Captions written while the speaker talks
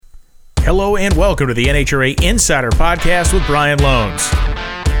Hello and welcome to the NHRA Insider Podcast with Brian Lohnes.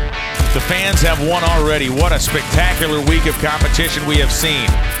 The fans have won already. What a spectacular week of competition we have seen.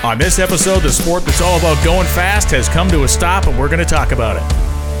 On this episode, the sport that's all about going fast has come to a stop, and we're going to talk about it.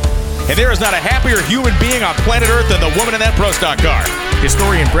 And there is not a happier human being on planet Earth than the woman in that Pro Stock car.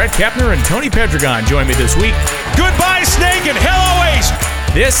 Historian Bret Kepner and Tony Pedgreon join me this week. Goodbye, Snake, and hello, Ace.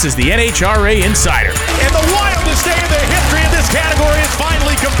 This is the NHRA Insider. And the wildest day in the history of this category is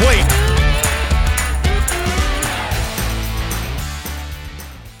finally complete.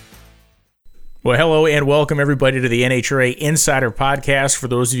 Well, hello and welcome everybody to the NHRA Insider Podcast. For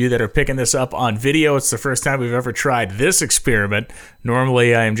those of you that are picking this up on video, it's the first time we've ever tried this experiment.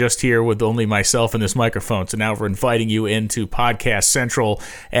 Normally, I am just here with only myself and this microphone, so now we're inviting you into Podcast Central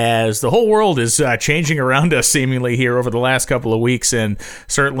as the whole world is changing around us seemingly here over the last couple of weeks and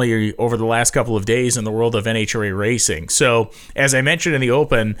certainly over the last couple of days in the world of NHRA racing. So, as I mentioned in the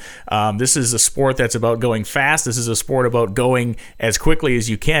open, this is a sport that's about going fast. This is a sport about going as quickly as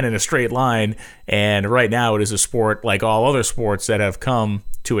you can in a straight line. And right now it is a sport like all other sports that have come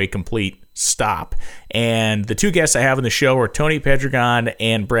to a complete stop. And the two guests I have on the show are Tony Pedgreon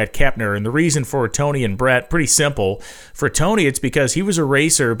and Bret Kepner. And the reason for Tony and Bret, pretty simple. For Tony, it's because he was a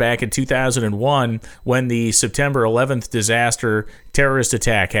racer back in 2001 when the September 11th disaster terrorist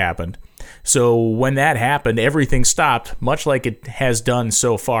attack happened. So when that happened, everything stopped, much like it has done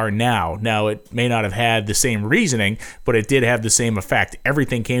so far now. Now, it may not have had the same reasoning, but it did have the same effect.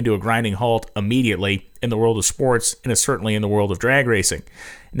 Everything came to a grinding halt immediately in the world of sports, and it's certainly in the world of drag racing.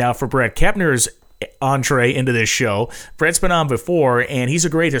 Now, for Bret Kepner's entree into this show, Bret's been on before, and he's a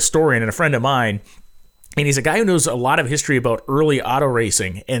great historian and a friend of mine. And he's a guy who knows a lot of history about early auto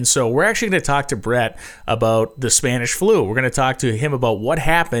racing. And so we're actually going to talk to Bret about the Spanish flu. We're going to talk to him about what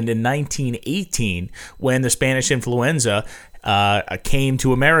happened in 1918 when the Spanish influenza came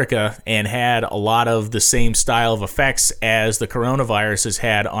to America and had a lot of the same style of effects as the coronavirus has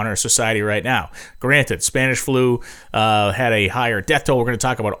had on our society right now. Granted, Spanish flu had a higher death toll. We're going to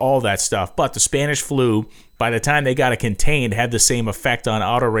talk about all that stuff. But the Spanish flu, by the time they got it contained, had the same effect on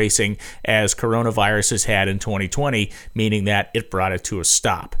auto racing as coronavirus has had in 2020, meaning that it brought it to a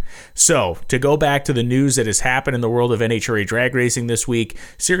stop. So, to go back to the news that has happened in the world of NHRA drag racing this week,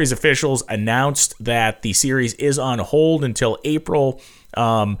 series officials announced that the series is on hold until April.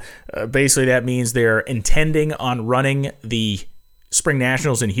 Basically, that means they're intending on running the Spring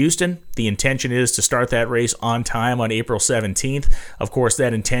Nationals in Houston. The intention is to start that race on time on April 17th. Of course,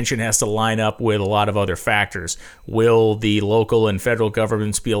 that intention has to line up with a lot of other factors. Will the local and federal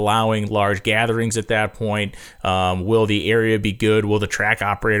governments be allowing large gatherings at that point? Will the area be good? Will the track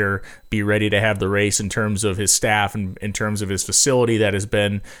operator be ready to have the race in terms of his staff and in terms of his facility that has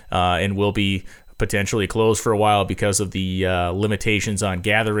been and will be potentially closed for a while because of the limitations on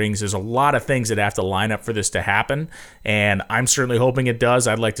gatherings? There's a lot of things that have to line up for this to happen, and I'm certainly hoping it does.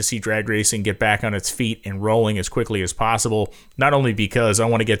 I'd like to see drag racing get back on its feet and rolling as quickly as possible, not only because I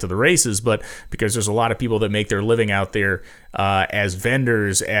want to get to the races, but because there's a lot of people that make their living out there as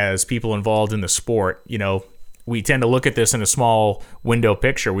vendors, as people involved in the sport. You know, we tend to look at this in a small window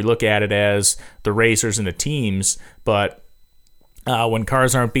picture. We look at it as the racers and the teams, but when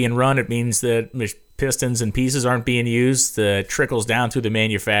cars aren't being run, it means that pistons and pieces aren't being used. It trickles down to the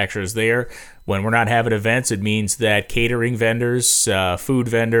manufacturers there. When we're not having events, it means that catering vendors, food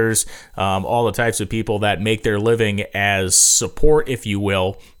vendors, all the types of people that make their living as support, if you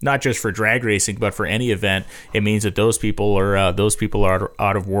will, not just for drag racing, but for any event, it means that those people are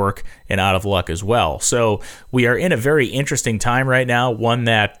out of work and out of luck as well. So we are in a very interesting time right now, one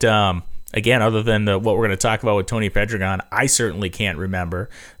that again, other than what we're going to talk about with Tony Pedgreon, I certainly can't remember.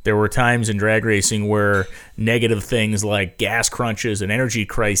 There were times in drag racing where negative things like gas crunches and energy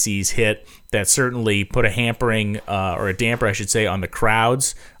crises hit that certainly put a hampering, or a damper, I should say, on the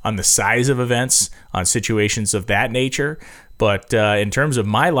crowds, on the size of events, on situations of that nature. But in terms of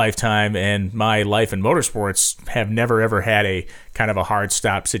my lifetime and my life in motorsports, have never, ever had a kind of a hard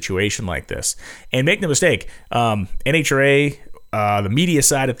stop situation like this. And make no mistake, NHRA, the media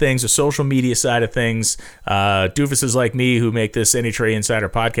side of things, the social media side of things, doofuses like me who make this NHRA Insider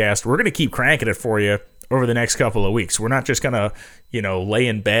podcast, we're going to keep cranking it for you over the next couple of weeks. We're not just going to, lay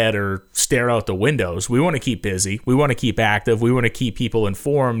in bed or stare out the windows. We want to keep busy. We want to keep active. We want to keep people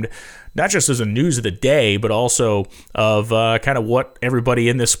informed, not just as a news of the day, but also of kind of what everybody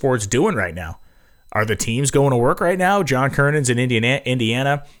in this sport's doing right now. Are the teams going to work right now? John Kernan's in Indiana, in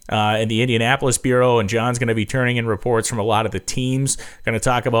the Indianapolis Bureau, and John's going to be turning in reports from a lot of the teams, going to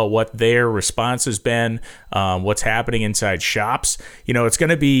talk about what their response has been, what's happening inside shops. It's going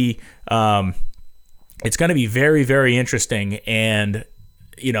to be very, very interesting. And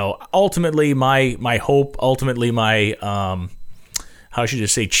ultimately my hope, ultimately my, how should I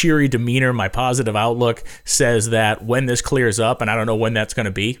say, cheery demeanor, my positive outlook says that when this clears up, and I don't know when that's going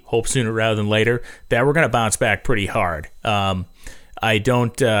to be, hope sooner rather than later, that we're going to bounce back pretty hard. I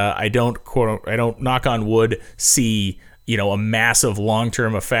don't knock on wood see a massive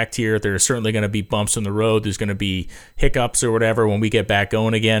long-term effect here. There's certainly going to be bumps in the road. There's going to be hiccups or whatever when we get back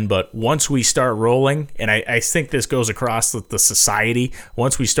going again. But once we start rolling, and I think this goes across the society,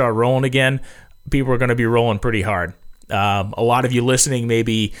 once we start rolling again, people are going to be rolling pretty hard. A lot of you listening may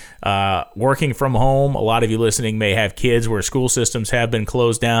be working from home. A lot of you listening may have kids where school systems have been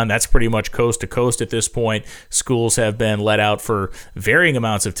closed down. That's pretty much coast to coast at this point. Schools have been let out for varying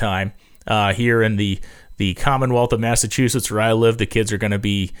amounts of time. Here in the Commonwealth of Massachusetts, where I live, the kids are going to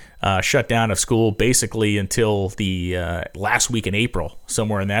be shut down of school basically until the last week in April,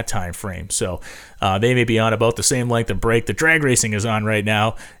 somewhere in that time frame. So they may be on about the same length of break that drag racing is on right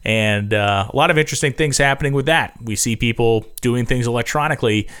now, and a lot of interesting things happening with that. We see people doing things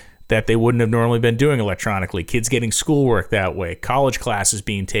electronically that they wouldn't have normally been doing electronically. Kids getting schoolwork that way, college classes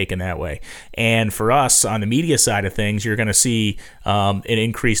being taken that way. And for us, on the media side of things, you're going to see an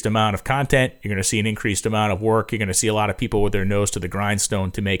increased amount of content. You're going to see an increased amount of work. You're going to see a lot of people with their nose to the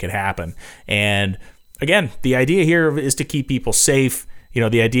grindstone to make it happen. And again, the idea here is to keep people safe.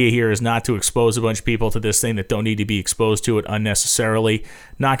 The idea here is not to expose a bunch of people to this thing that don't need to be exposed to it unnecessarily.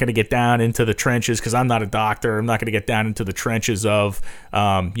 Not going to get down into the trenches because I'm not a doctor. I'm not going to get down into the trenches of,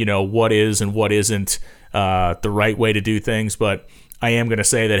 what is and what isn't the right way to do things. But I am going to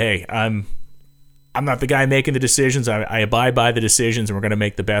say that, hey, I'm not the guy making the decisions. I abide by the decisions, and we're going to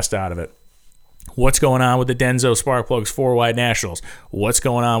make the best out of it. What's going on with the Denso Sparkplugs 4-Wide Nationals? What's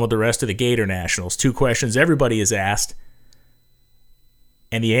going on with the rest of the Gator Nationals? 2 questions everybody is asked.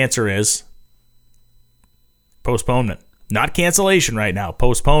 And the answer is postponement. Not cancellation right now,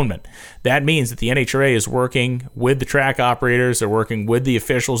 postponement. That means that the NHRA is working with the track operators, they're working with the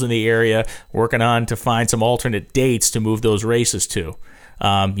officials in the area, working on to find some alternate dates to move those races to.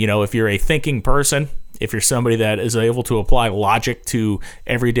 If you're a thinking person, if you're somebody that is able to apply logic to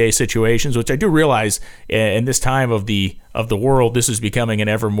everyday situations, which I do realize in this time of the world, this is becoming an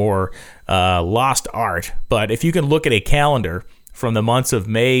ever more lost art. But if you can look at a calendar from the months of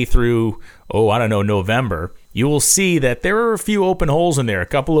May through, November, you will see that there are a few open holes in there, a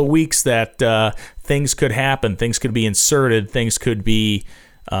couple of weeks that things could happen, things could be inserted, things could be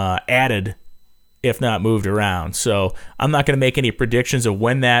added, if not moved around. So I'm not going to make any predictions of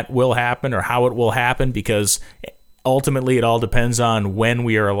when that will happen or how it will happen, because ultimately it all depends on when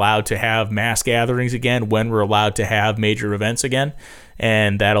we are allowed to have mass gatherings again, when we're allowed to have major events again,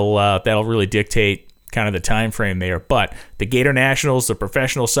 and that'll really dictate kind of the time frame there. But the Gator Nationals, the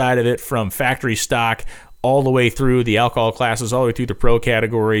professional side of it, from factory stock all the way through the alcohol classes, all the way through the pro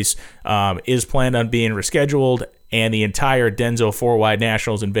categories, is planned on being rescheduled. And the entire Denso 4-Wide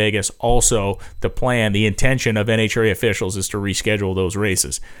Nationals in Vegas, also the intention of NHRA officials is to reschedule those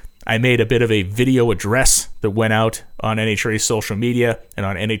races. I made a bit of a video address that went out on NHRA social media and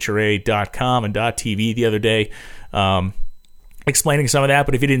on NHRA.com and .tv the other day, explaining some of that,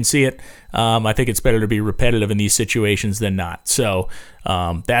 but if you didn't see it, I think it's better to be repetitive in these situations than not. So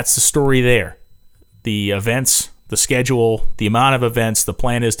that's the story there. The events, the schedule, the amount of events, the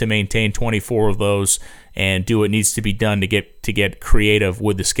plan is to maintain 24 of those and do what needs to be done to get creative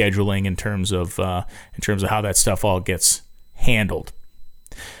with the scheduling in terms of how that stuff all gets handled.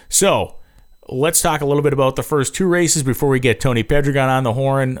 So let's talk a little bit about the first 2 races before we get Tony Pedgreon on the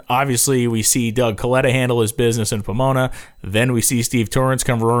horn. Obviously, we see Doug Coletta handle his business in Pomona. Then we see Steve Torrance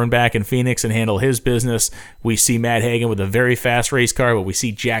come roaring back in Phoenix and handle his business. We see Matt Hagan with a very fast race car, but we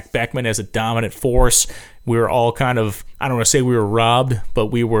see Jack Beckman as a dominant force. We were all kind of, I don't want to say we were robbed, but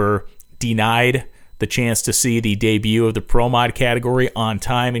we were denied the chance to see the debut of the Pro Mod category on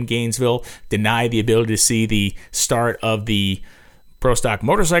time in Gainesville, denied the ability to see the start of the Pro Stock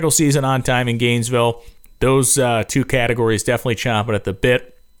motorcycle season on time in Gainesville. Those 2 categories definitely chomping at the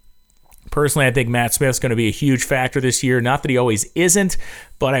bit. Personally, I think Matt Smith's going to be a huge factor this year. Not that he always isn't,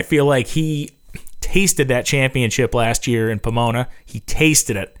 but I feel like he tasted that championship last year in Pomona. He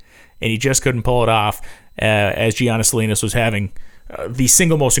tasted it, and he just couldn't pull it off as Gianna Salinas was having the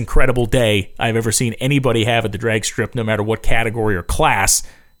single most incredible day I've ever seen anybody have at the drag strip, no matter what category or class.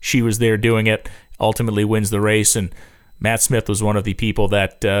 She was there doing it, ultimately wins the race, and Matt Smith was one of the people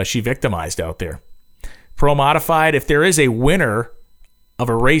that she victimized out there. Pro Modified, if there is a winner of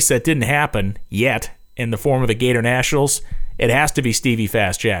a race that didn't happen yet in the form of the Gator Nationals, it has to be Stevie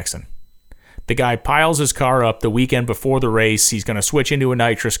Fast Jackson. The guy piles his car up the weekend before the race. He's going to switch into a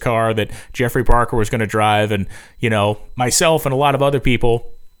nitrous car that Jeffrey Parker was going to drive. And, myself and a lot of other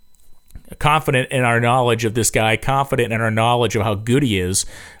people confident in our knowledge of this guy, confident in our knowledge of how good he is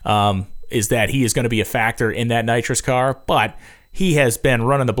that he is going to be a factor in that nitrous car. But he has been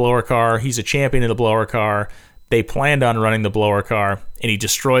running the blower car. He's a champion of the blower car. They planned on running the blower car, and he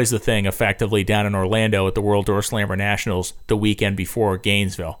destroys the thing effectively down in Orlando at the World Door Slammer Nationals the weekend before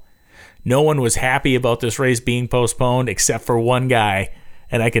Gainesville. No one was happy about this race being postponed except for one guy,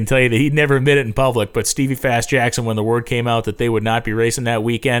 and I can tell you that he'd never admit it in public, but Stevie Fast Jackson, when the word came out that they would not be racing that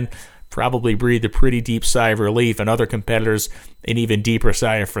weekend, probably breathed a pretty deep sigh of relief, and other competitors an even deeper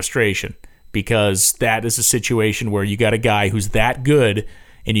sigh of frustration, because that is a situation where you got a guy who's that good,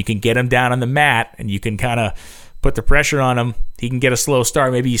 and you can get him down on the mat, and you can kind of put the pressure on him. He can get a slow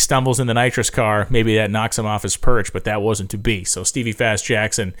start. Maybe he stumbles in the nitrous car. Maybe that knocks him off his perch, but that wasn't to be. So Stevie Fast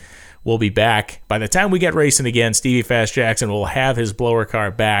Jackson will be back. By the time we get racing again, Stevie Fast Jackson will have his blower car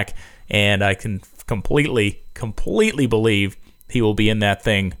back, and I can completely believe he will be in that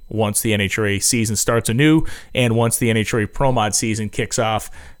thing once the NHRA season starts anew and once the NHRA Pro Mod season kicks off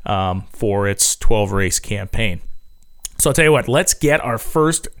for its 12-race campaign. So I'll tell you what, let's get our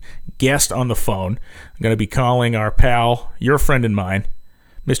first guest on the phone. I'm going to be calling our pal, your friend and mine,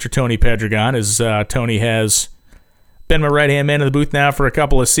 Mr. Tony Pedgreon, as Tony has been my right-hand man in the booth now for a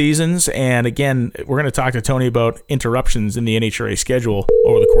couple of seasons. And again, we're going to talk to Tony about interruptions in the NHRA schedule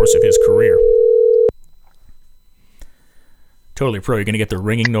over the course of his career. Totally pro. You're going to get the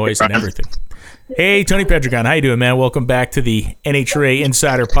ringing noise and everything. Hey, Tony Pedgreon, how you doing, man? Welcome back to the NHRA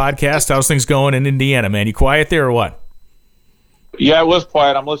Insider podcast. How's things going in Indiana, man? You quiet there or what? Yeah, it was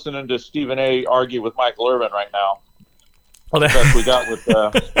quiet. I'm listening to Stephen A. argue with Michael Irvin right now. Well, That's what we got with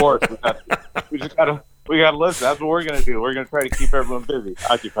sports. We got to listen. That's what we're going to do. We're going to try to keep everyone busy,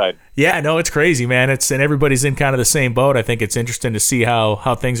 occupied. Yeah, no, it's crazy, man. And everybody's in kind of the same boat. I think it's interesting to see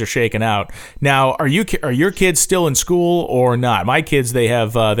how things are shaking out. Now, are your kids still in school or not? My kids, they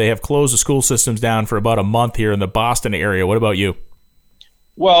have closed the school systems down for about a month here in the Boston area. What about you?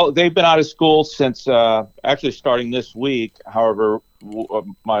 Well, they've been out of school since actually starting this week. However,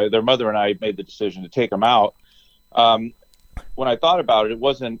 their mother and I made the decision to take them out. When I thought about it, it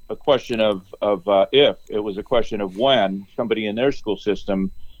wasn't a question of if, it was a question of when somebody in their school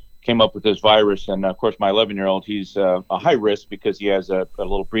system came up with this virus. And of course, my 11-year-old, he's a high risk because he has a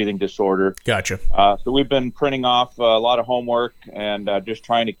little breathing disorder. Gotcha. So we've been printing off a lot of homework and just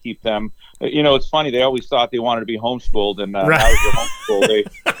trying to keep them. You know, it's funny. They always thought they wanted to be homeschooled, and now that they're homeschooled, they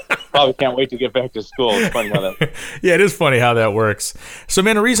probably can't wait to get back to school. It's funny how that. Yeah, it is funny how that works. So,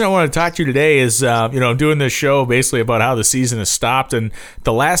 man, the reason I want to talk to you today is, I'm doing this show basically about how the season has stopped, and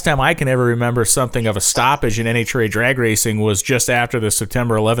the last time I can ever remember something of a stoppage in NHRA drag racing was just after the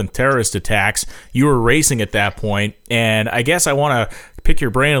September 11th terrorist attacks. You were racing at that point, and I guess I want to pick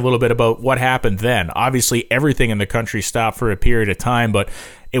your brain a little bit about what happened then. Obviously, everything in the country stopped for a period of time, but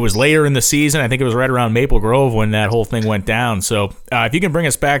it was later in the season. I think it was right around Maple Grove when that whole thing went down. So if you can bring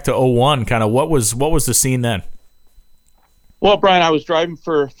us back to 01, kind of what was the scene then? Well, Brian, I was driving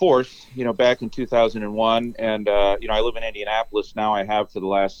for Force, back in 2001, and, I live in Indianapolis now. I have for the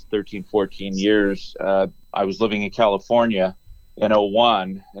last 13, 14 years. I was living in California in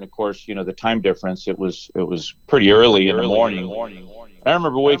 01, and of course, the time difference, it was pretty early in the morning. I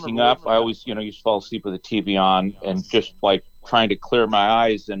remember waking up. I always, used to fall asleep with the TV on and just like trying to clear my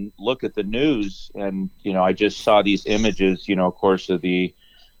eyes and look at the news. And, I just saw these images, of course, of the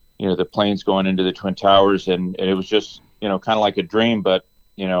planes going into the Twin Towers. And it was just, kind of like a dream, but,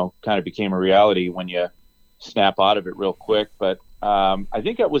 kind of became a reality when you snap out of it real quick. But I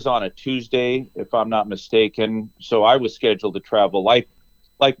think it was on a Tuesday, if I'm not mistaken. So I was scheduled to travel like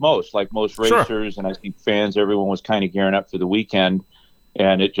most racers. Sure. And I think fans, everyone was kind of gearing up for the weekend.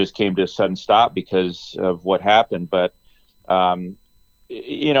 And it just came to a sudden stop because of what happened. But, I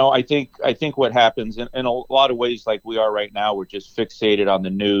think what happens in a lot of ways, like we are right now, we're just fixated on the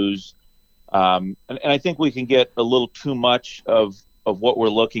news. And I think we can get a little too much of what we're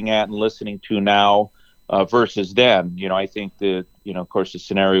looking at and listening to now versus then. I think of course, the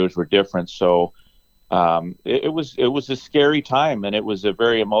scenarios were different. So it was a scary time, and it was a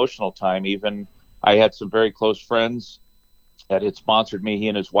very emotional time. Even I had some very close friends that had sponsored me. He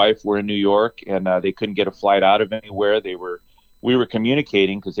and his wife were in New York, and they couldn't get a flight out of anywhere. We were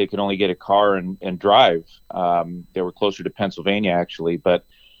communicating because they could only get a car and drive. They were closer to Pennsylvania, actually. But,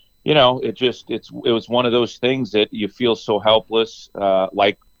 it was one of those things that you feel so helpless,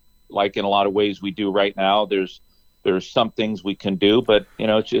 like in a lot of ways we do right now. There's some things we can do, but,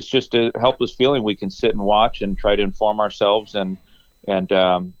 it's just a helpless feeling. We can sit and watch and try to inform ourselves and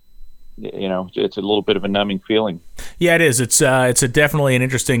it's a little bit of a numbing feeling. Yeah, it is. It's definitely an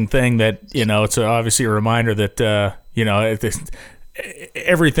interesting thing that, it's obviously a reminder that,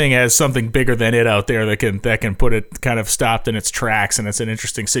 everything has something bigger than it out there that can put it kind of stopped in its tracks, and it's an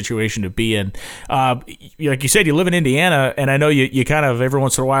interesting situation to be in. Like you said, you live in Indiana, and I know you kind of every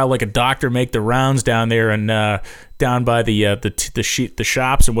once in a while, like a doctor, make the rounds down there and down by the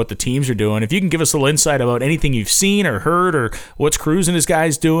shops and what the teams are doing. If you can give us a little insight about anything you've seen or heard, or what's Cruz and his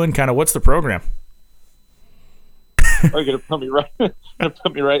guys doing, kind of what's the program? You're gonna put me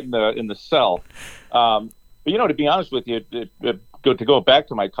right in the cell. But to be honest with you, to go back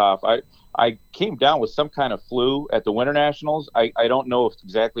to my cough, I came down with some kind of flu at the Winter Nationals. I don't know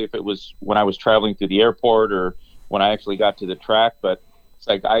exactly if it was when I was traveling through the airport or when I actually got to the track, but it's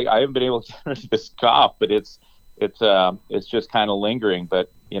like I haven't been able to get rid of this cough, but it's just kind of lingering.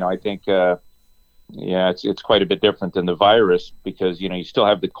 But I think it's quite a bit different than the virus, because you still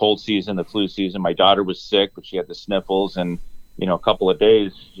have the cold season, the flu season. My daughter was sick, but she had the sniffles, and a couple of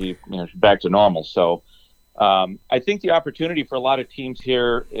days she's back to normal. So I think the opportunity for a lot of teams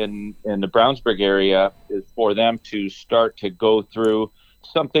here in the Brownsburg area is for them to start to go through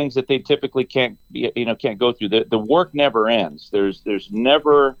some things that they typically can't go through. The work never ends. There's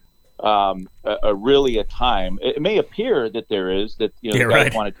never really a time. It may appear that there is, that the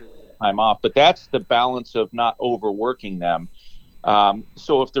guys want to take time off, but that's the balance of not overworking them.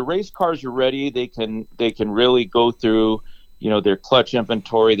 So if the race cars are ready, they can really go through their clutch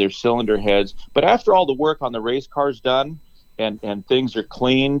inventory, their cylinder heads. But after all the work on the race cars done, and things are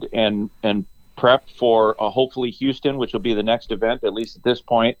cleaned and prepped for hopefully Houston, which will be the next event, at least at this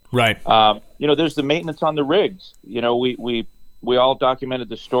point. Right. There's the maintenance on the rigs. We all documented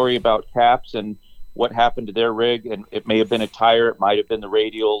the story about Caps and what happened to their rig, and it may have been a tire, it might have been the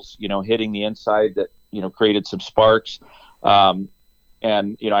radials, hitting the inside that created some sparks.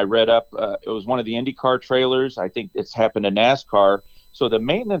 And I read up, it was one of the IndyCar trailers. I think it's happened to NASCAR. So the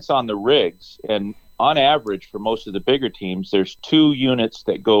maintenance on the rigs, and on average for most of the bigger teams, there's 2 units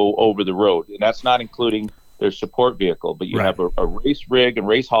that go over the road, and that's not including their support vehicle. But you have a race rig and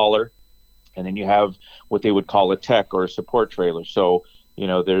race hauler, and then you have what they would call a tech or a support trailer. So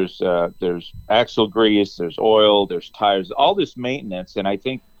there's axle grease, there's oil, there's tires, all this maintenance, and I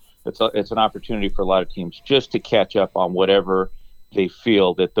think it's an opportunity for a lot of teams just to catch up on whatever they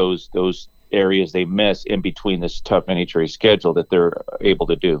feel that those areas they miss in between this tough NHRA schedule that they're able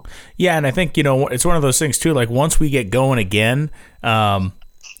to do. Yeah, and I think, it's one of those things too, like once we get going again, and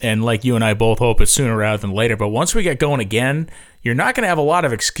like you and I both hope it's sooner rather than later, but once we get going again, you're not going to have a lot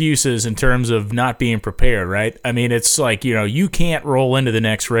of excuses in terms of not being prepared, right? I mean, it's like, you can't roll into the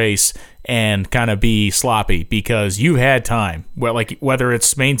next race and kind of be sloppy because you had time. Well, like whether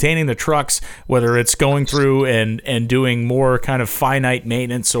it's maintaining the trucks, whether it's going through and doing more kind of finite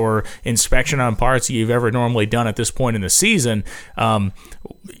maintenance or inspection on parts that you've ever normally done at this point in the season. And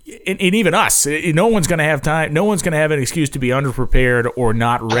even us, no one's going to have time. No one's going to have an excuse to be underprepared or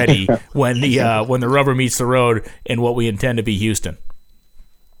not ready when the rubber meets the road in what we intend to be Houston.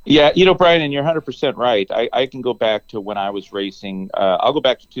 Yeah, Brian, and you're 100% right. I can go back to when I was racing. I'll go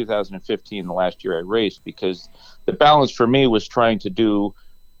back to 2015, the last year I raced, because the balance for me was trying to do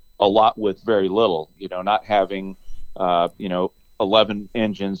a lot with very little. Not having 11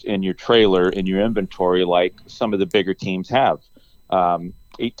 engines in your trailer in your inventory like some of the bigger teams have.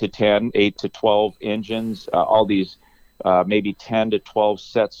 8 to 10, 8 to 12 engines, all these maybe 10 to 12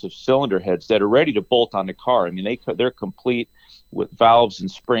 sets of cylinder heads that are ready to bolt on the car. I mean, they're complete with valves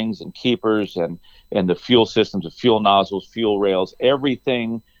and springs and keepers and the fuel systems, the fuel nozzles, fuel rails,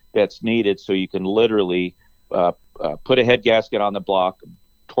 everything that's needed so you can literally put a head gasket on the block,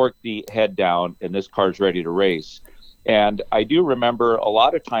 torque the head down, and this car's ready to race. And I do remember a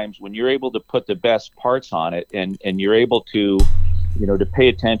lot of times when you're able to put the best parts on it and you're able to to pay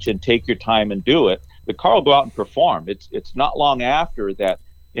attention, take your time and do it, the car will go out and perform. It's not long after that,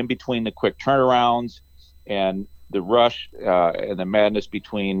 in between the quick turnarounds and the rush and the madness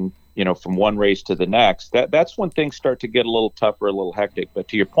between, from one race to the next, that's when things start to get a little tougher, a little hectic. But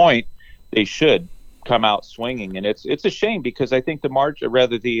to your point, they should come out swinging. And it's a shame because I think the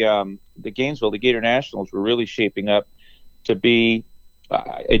Gainesville, the Gator Nationals were really shaping up to be,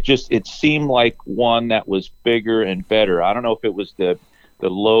 it seemed like one that was bigger and better. I don't know if it was the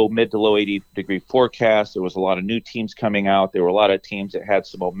mid to low 80-degree forecast. There was a lot of new teams coming out. There were a lot of teams that had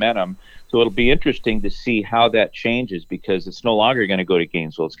some momentum. So it'll be interesting to see how that changes, because it's no longer going to go to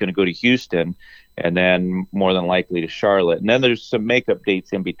Gainesville. It's going to go to Houston and then more than likely to Charlotte. And then there's some makeup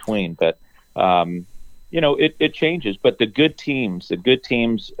dates in between. But, it changes. But the good teams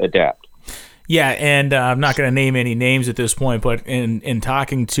adapt. Yeah, and I'm not going to name any names at this point, but in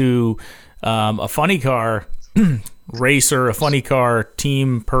talking to a funny car racer, a funny car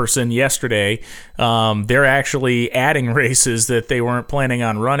team person yesterday. They're actually adding races that they weren't planning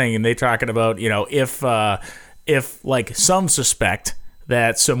on running, and they're talking about, if like some suspect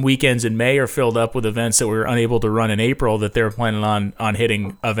that some weekends in May are filled up with events that we were unable to run in April, that they're planning on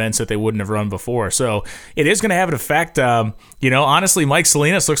hitting events that they wouldn't have run before. So it is going to have an effect. Honestly, Mike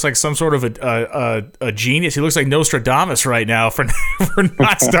Salinas looks like some sort of a genius. He looks like Nostradamus right now for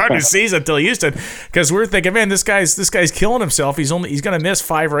not starting the season until Houston, because we're thinking, man, this guy's killing himself. He's going to miss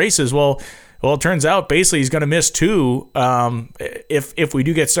 5 races. Well, it turns out basically he's going to miss 2. If we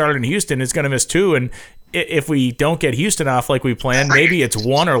do get started in Houston, it's going to miss 2, and if we don't get Houston off like we planned, maybe it's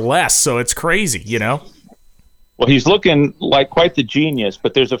 1 or less. So it's crazy, Well, he's looking like quite the genius,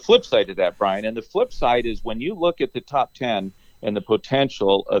 but there's a flip side to that, Brian. And the flip side is when you look at the top 10 and the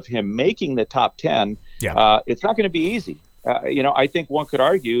potential of him making the top 10, it's not going to be easy. I think one could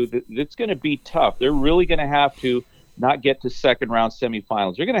argue that it's going to be tough. They're really going to have to not get to second round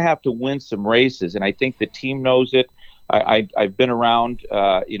semifinals. They're going to have to win some races, and I think the team knows it. I've been around,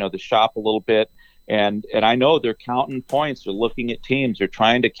 the shop a little bit. And I know they're counting points. They're looking at teams. They're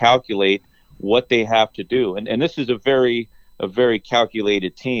trying to calculate what they have to do. And this is a very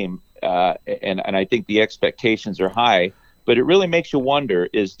calculated team. And I think the expectations are high. But it really makes you wonder,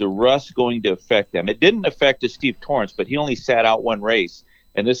 is the rust going to affect them? It didn't affect Steve Torrence, but he only sat out 1 race.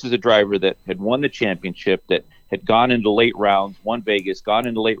 And this is a driver that had won the championship, that had gone into late rounds, won Vegas, gone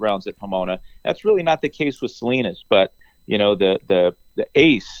into late rounds at Pomona. That's really not the case with Salinas. But, the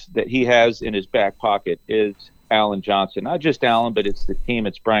ace that he has in his back pocket is Alan Johnson. Not just Alan, but it's the team.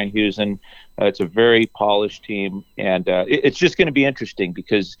 It's Brian Husen. It's a very polished team. And it's just going to be interesting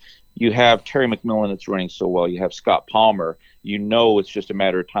because you have Terry McMillan that's running so well. You have Scott Palmer. It's just a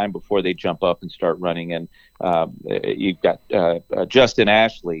matter of time before they jump up and start running. And you've got Justin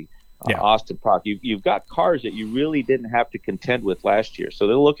Ashley, Austin Prock. You've got cars that you really didn't have to contend with last year. So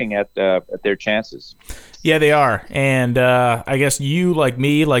they're looking at their chances. Yeah, they are. And I guess you, like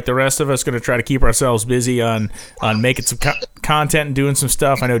me, like the rest of us, going to try to keep ourselves busy on making some content and doing some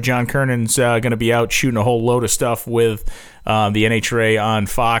stuff. I know John Kernan's going to be out shooting a whole load of stuff with the NHRA on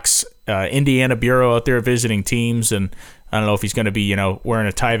Fox. Indiana Bureau out there visiting teams, and I don't know if he's going to be, wearing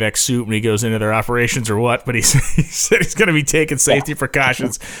a Tyvek suit when he goes into their operations or what, but he said he's going to be taking safety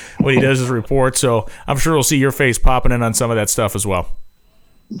precautions when he does his report. So I'm sure we'll see your face popping in on some of that stuff as well.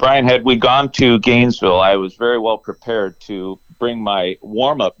 Brian, had we gone to Gainesville, I was very well prepared to bring my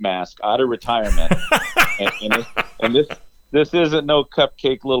warm-up mask out of retirement. and this isn't no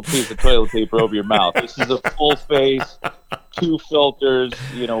cupcake little piece of toilet paper over your mouth. This is a full face, 2 filters,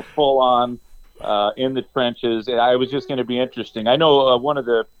 full on. In the trenches. I was just going to be interesting. I know one of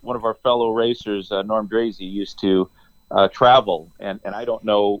our fellow racers, Norm Drazy, used to travel, and I don't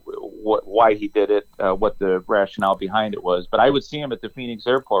know why he did it, what the rationale behind it was, but I would see him at the Phoenix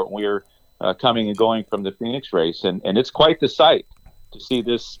airport when we were coming and going from the Phoenix race, and it's quite the sight to see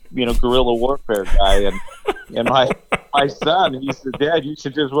this, guerrilla warfare guy. And my son, he said, "Dad, you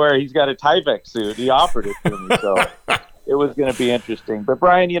should just wear." He's got a Tyvek suit. He offered it to me, so. It was going to be interesting. But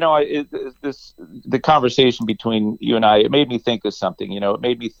Brian, the conversation between you and I, it made me think of something. It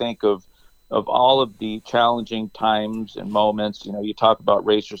made me think of all of the challenging times and moments. You talk about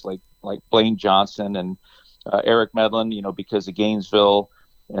racers like Blaine Johnson and Eric Medlin, because of Gainesville,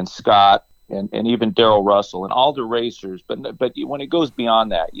 and Scott and even Darrell Russell and all the racers. But when it goes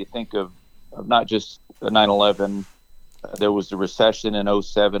beyond that, you think of not just the 9/11. There was the recession in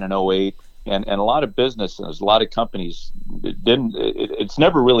 07 and 08. And a lot of businesses, a lot of companies it's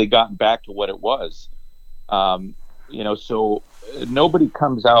never really gotten back to what it was. So nobody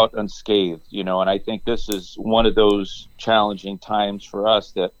comes out unscathed, and I think this is one of those challenging times for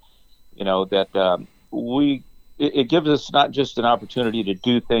us that, it gives us not just an opportunity to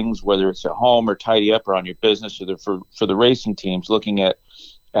do things, whether it's at home or tidy up or on your business, or for the racing teams looking at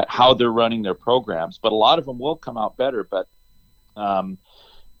how they're running their programs, but a lot of them will come out better. But,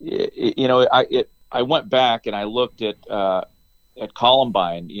 I went back and I looked at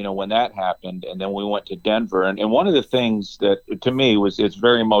Columbine, when that happened, and then we went to Denver. And one of the things that to me it's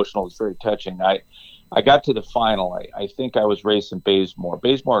very emotional, it's very touching. I got to the final. I think I was racing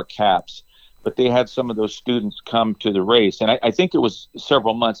Bazemore Caps, but they had some of those students come to the race. And I think it was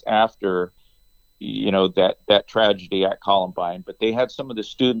several months after, that tragedy at Columbine, but they had some of the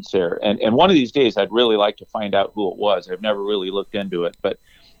students there. And one of these days I'd really like to find out who it was. I've never really looked into it, but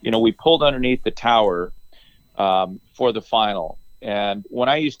we pulled underneath the tower for the final. And when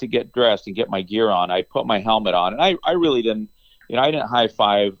I used to get dressed and get my gear on, I put my helmet on, and I really didn't, I didn't high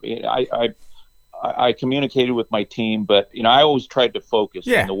five. I communicated with my team, but I always tried to focus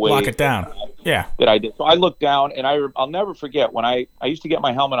in the way lock it down. That I did. So I looked down, and I'll never forget when I used to get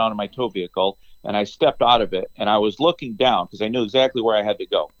my helmet on in my tow vehicle, and I stepped out of it, and I was looking down because I knew exactly where I had to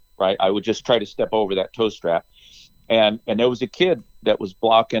go. Right, I would just try to step over that tow strap, and there was a kid that was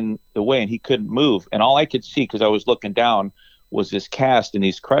blocking the way, and he couldn't move, and all I could see because I was looking down was this cast and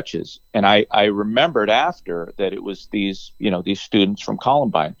these crutches. And I remembered after that it was these students from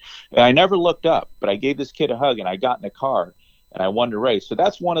Columbine. And I never looked up, but I gave this kid a hug, and I got in the car and I won the race. So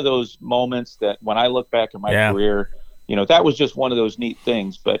that's one of those moments that when I look back at my career, that was just one of those neat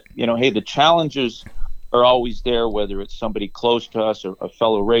things. But, hey, the challenges are always there, whether it's somebody close to us or a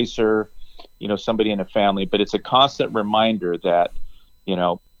fellow racer, somebody in a family. But it's a constant reminder that,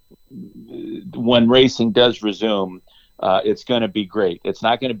 when racing does resume, it's going to be great. It's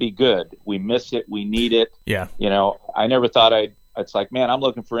not going to be good. We miss it. We need it. Yeah. I never thought it's like, man, I'm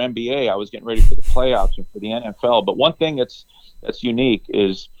looking for NBA. I was getting ready for the playoffs and for the NFL. But one thing that's unique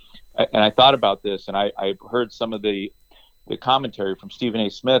is, and I thought about this, and I heard some of the commentary from Stephen A.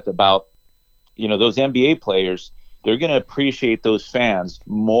 Smith about, those NBA players, they're going to appreciate those fans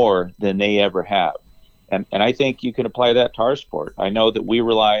more than they ever have. And I think you can apply that to our sport. I know that we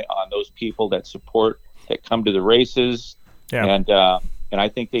rely on those people that support, that come to the races, and I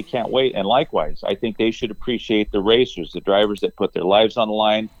think they can't wait. And likewise, I think they should appreciate the racers, the drivers that put their lives on the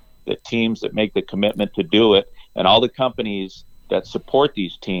line, the teams that make the commitment to do it, and all the companies that support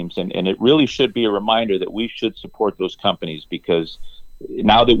these teams. And it really should be a reminder that we should support those companies, because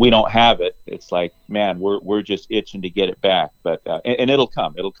now that we don't have it, it's like, man, we're just itching to get it back. But and it'll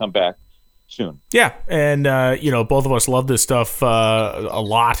come back soon. Yeah, and both of us love this stuff a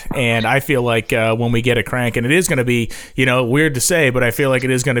lot, and I feel like when we get it cranking, it is going to be, weird to say, but I feel like it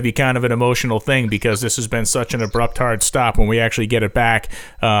is going to be kind of an emotional thing, because this has been such an abrupt, hard stop. When we actually get it back,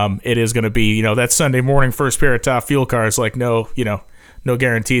 it is going to be, that Sunday morning first pair of Top Fuel cars, like no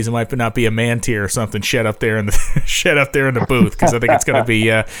guarantees. It might not be a man tier or something shed up there in the booth, because I think it's going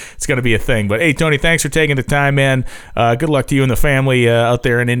to be a thing. But hey, Tony, thanks for taking the time, man. Good luck to you and the family out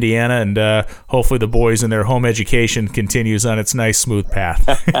there in Indiana, and hopefully the boys and their home education continues on its nice, smooth path.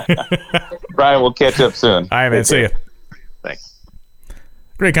 Brian, we'll catch up soon. All right, man. See you. Thanks.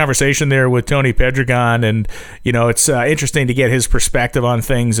 Great conversation there with Tony Pedgreon, and it's interesting to get his perspective on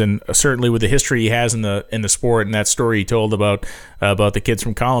things, and certainly with the history he has in the sport, and that story he told about the kids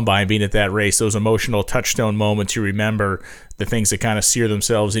from Columbine being at that race, those emotional touchstone moments you remember, the things that kind of sear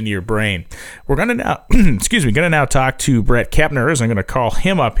themselves into your brain. We're gonna now talk to Bret Kepner, as I'm gonna call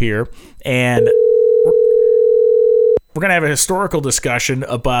him up here, and we're gonna have a historical discussion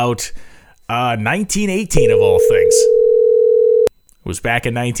about 1918 of all things. It was back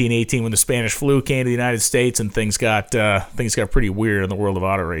in 1918 when the Spanish flu came to the United States, and things got pretty weird in the world of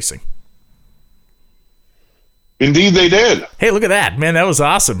auto racing. Indeed, they did. Hey, look at that, man! That was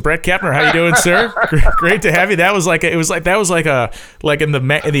awesome. Bret Kepner, how you doing, sir? Great to have you. That was like in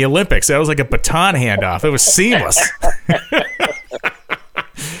the Olympics. That was like a baton handoff. It was seamless.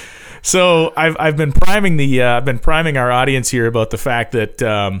 So I've been priming our audience here about the fact that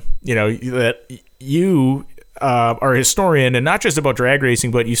that you are a historian, and not just about drag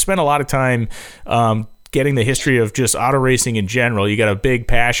racing, but you spent a lot of time getting the history of just auto racing in general. You got a big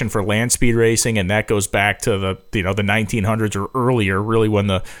passion for land speed racing, and that goes back to the 1900s or earlier, really, when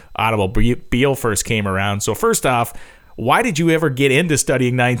the automobile first came around. So first off, why did you ever get into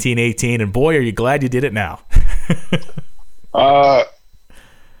studying 1918? And boy, are you glad you did it now. I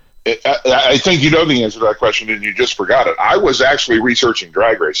think you know the answer to that question, and you just forgot it. I was actually researching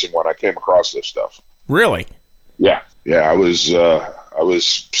drag racing when I came across this stuff. Really? Yeah. I was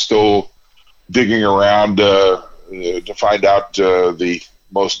still digging around to find out the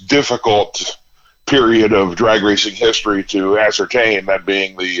most difficult period of drag racing history to ascertain, that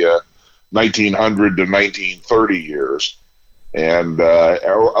being the 1900 to 1930 years. And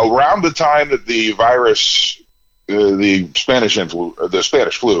around the time that the virus, the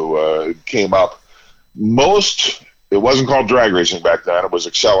Spanish flu came up, it wasn't called drag racing back then. It was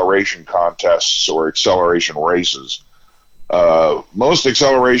acceleration contests or acceleration races. Most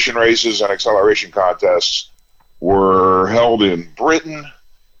acceleration races and acceleration contests were held in Britain.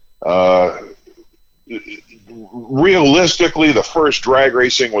 Realistically, the first drag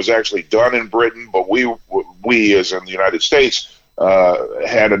racing was actually done in Britain, but we as in the United States,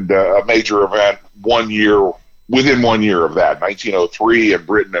 had a major event within 1 year of that, 1903 in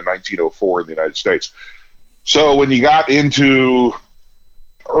Britain and 1904 in the United States. So when you got into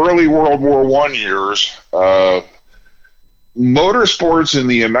early World War I years, motorsports in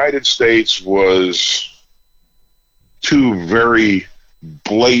the United States was two very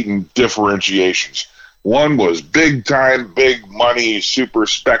blatant differentiations. One was big time, big money, super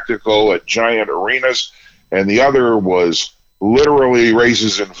spectacle at giant arenas, and the other was literally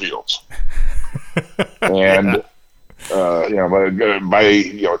races in fields. And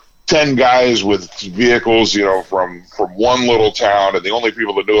by 10 guys with vehicles, from one little town, and the only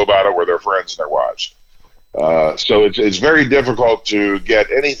people that knew about it were their friends and their wives. So it's very difficult to get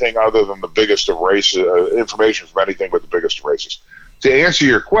anything other than the biggest of races, information from anything but the biggest of races. To answer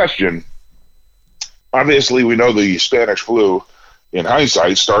your question, obviously we know the Spanish flu, in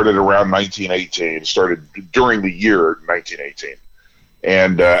hindsight, started around 1918, started during the year 1918.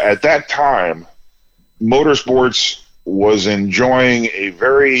 And at that time, motorsports was enjoying a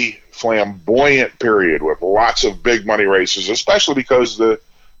very flamboyant period with lots of big money races, especially because the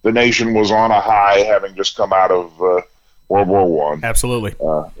nation was on a high, having just come out of World War I. Absolutely.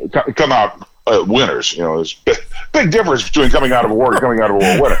 Come out winners. There's big difference between coming out of a war and coming out of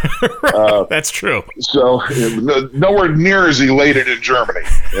a war winner. That's true. So nowhere near as elated in Germany.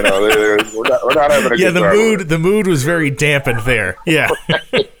 We're not having a good time. The mood was very dampened there. Yeah.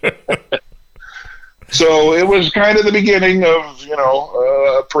 So it was kind of the beginning of,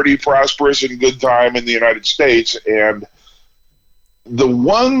 a pretty prosperous and good time in the United States. And the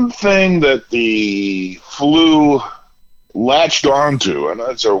one thing that the flu latched onto, and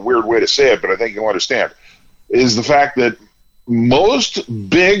that's a weird way to say it, but I think you'll understand, is the fact that most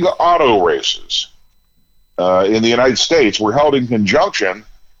big auto races in the United States were held in conjunction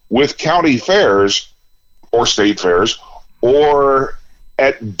with county fairs or state fairs or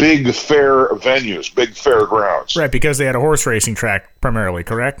at big fair venues, big fairgrounds. Right, because they had a horse racing track primarily,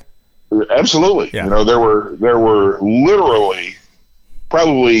 correct? Absolutely. Yeah. There were literally,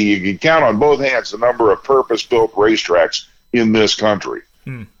 probably you can count on both hands the number of purpose-built racetracks in this country.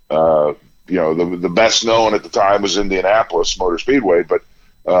 The best known at the time was Indianapolis Motor Speedway, but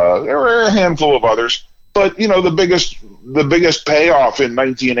there were a handful of others. But the biggest payoff in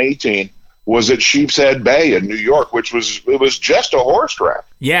 1918 was at Sheepshead Bay in New York, it was just a horse track.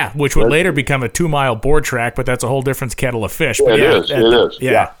 Yeah, which would later become a 2-mile board track, but that's a whole different kettle of fish. But it is.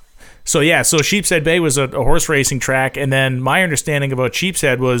 Yeah. So Sheepshead Bay was a horse racing track, and then my understanding about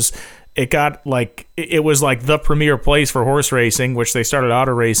Sheepshead was it was like the premier place for horse racing, which they started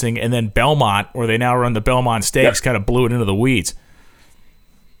auto racing, and then Belmont, where they now run the Belmont Stakes, kind of blew it into the weeds.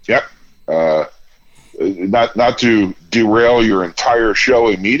 Yep. Not to derail your entire show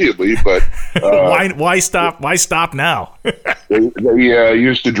immediately, but why stop? Why stop now? they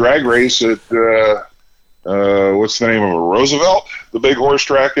used to drag race at what's the name of it? Roosevelt, the big horse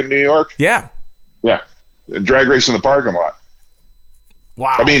track in New York. Yeah, drag race in the parking lot.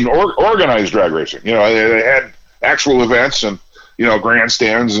 Wow. I mean, organized drag racing. They had actual events and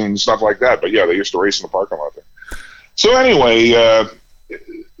grandstands and stuff like that. But yeah, they used to race in the parking lot there. So anyway.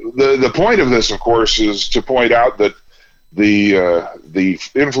 The point of this, of course, is to point out that the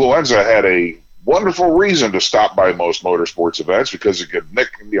influenza had a wonderful reason to stop by most motorsports events because it could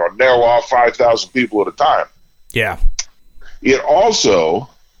nail off 5,000 people at a time. Yeah. It also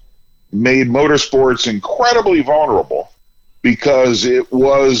made motorsports incredibly vulnerable because it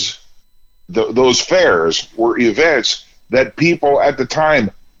was those fairs were events that people at the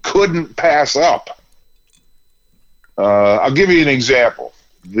time couldn't pass up. I'll give you an example.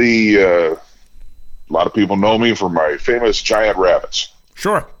 A lot of people know me for my famous giant rabbits.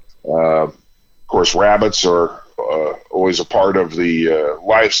 Sure. Of course, rabbits are always a part of the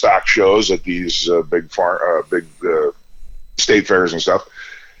livestock shows at these big state fairs and stuff.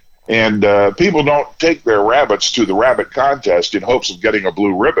 And people don't take their rabbits to the rabbit contest in hopes of getting a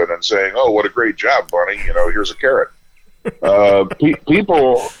blue ribbon and saying, "Oh, what a great job, Bunny! Here's a carrot."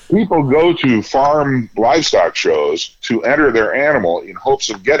 People go to farm livestock shows to enter their animal in hopes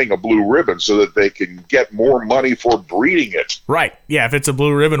of getting a blue ribbon so that they can get more money for breeding it. Right. Yeah. If it's a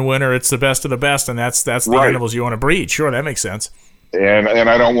blue ribbon winner, it's the best of the best, and that's the right. animals you want to breed. Sure, that makes sense. And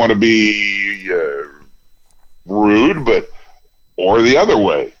I don't want to be rude, or the other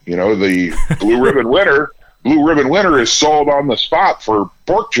way. The blue ribbon winner is sold on the spot for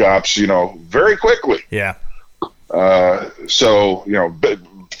pork chops. Very quickly. Yeah. For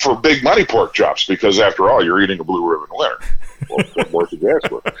big money pork chops, because after all, you're eating a blue ribbon winner. Well, what more could you ask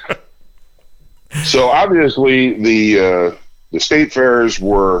for? So obviously, the state fairs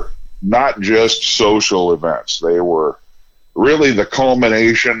were not just social events; they were really the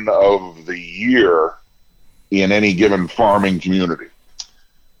culmination of the year in any given farming community.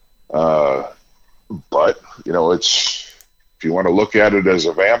 But it's, if you want to look at it as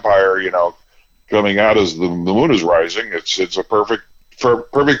a vampire, coming out as the moon is rising, it's a perfect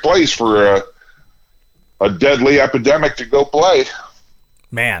place for a deadly epidemic to go play.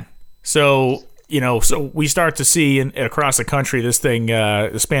 Man. So, so we start to see across the country this thing,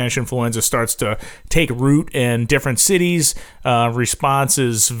 the Spanish influenza starts to take root in different cities. Response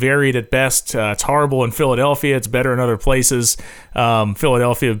is varied at best. It's horrible in Philadelphia. It's better in other places.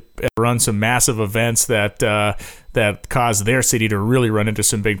 Philadelphia runs some massive events that caused their city to really run into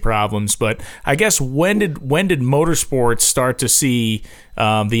some big problems. But I guess when did motorsports start to see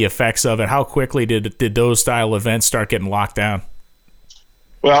the effects of it? How quickly did those style events start getting locked down?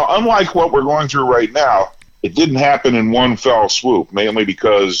 Well, unlike what we're going through right now, it didn't happen in one fell swoop, mainly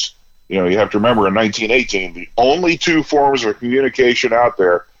because, you have to remember in 1918, the only two forms of communication out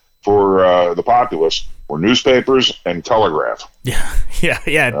there for the populace were newspapers and telegraph.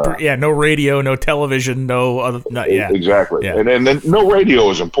 Yeah. No radio, no television, no other. Exactly. Yeah. And then no radio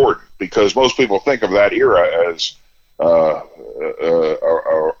is important because most people think of that era as a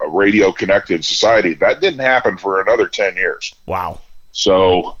radio-connected society. That didn't happen for another 10 years. Wow.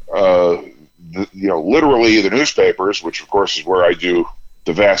 So, literally the newspapers, which of course is where I do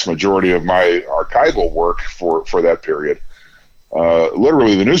the vast majority of my archival work for that period,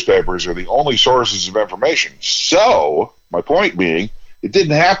 literally the newspapers are the only sources of information. So, my point being, it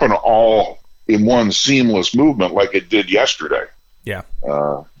didn't happen all in one seamless movement like it did yesterday. Yeah.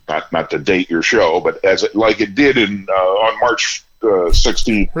 Not to date your show, but like it did on March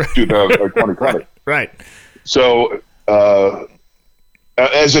 16, 2020. Right. So,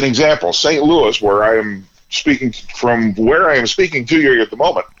 as an example, St. Louis, where I am speaking to you at the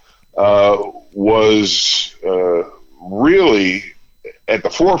moment, was really at the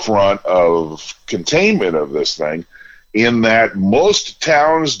forefront of containment of this thing, in that most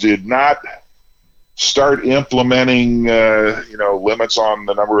towns did not start implementing, limits on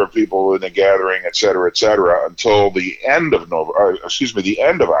the number of people in the gathering, et cetera, until the end of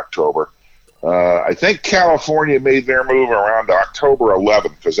October. I think California made their move around October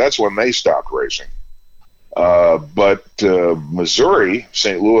 11th because that's when they stopped racing. But Missouri,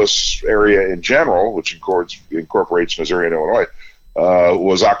 St. Louis area in general, which incorporates Missouri and Illinois,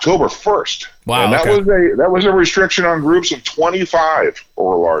 was October 1st. Wow, and that was a restriction on groups of 25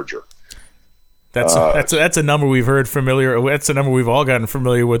 or larger. That's a number we've heard familiar. That's a number we've all gotten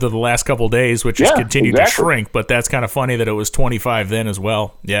familiar with over the last couple of days, which has continued to shrink. But that's kind of funny that it was 25 then as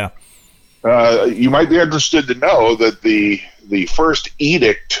well. Yeah. You might be interested to know that the first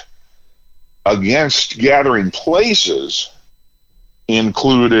edict against gathering places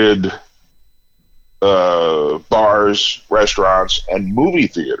included bars, restaurants, and movie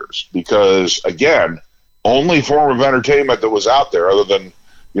theaters, because, again, only form of entertainment that was out there other than,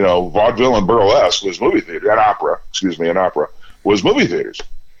 vaudeville and burlesque was movie theater, an opera was movie theaters.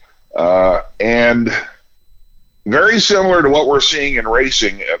 And very similar to what we're seeing in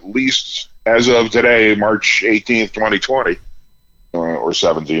racing, at least as of today, March 18th, 2020, or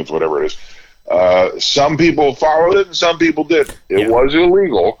 17th, whatever it is. Some people followed it and some people didn't. It was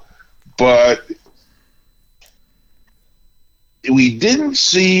illegal, but we didn't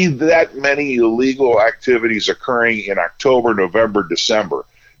see that many illegal activities occurring in October, November, December.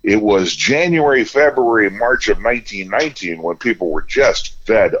 It was January, February, March of 1919 when people were just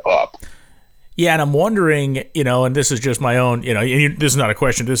fed up. Yeah, and I'm wondering, and this is just my own, this is not a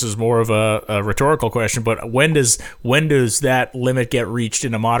question, this is more of a rhetorical question, but when does that limit get reached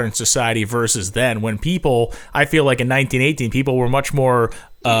in a modern society versus then? When people, I feel like in 1918, people were much more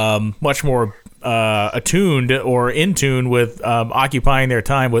attuned or in tune with occupying their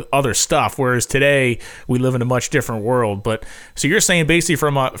time with other stuff, whereas today we live in a much different world. But so you're saying basically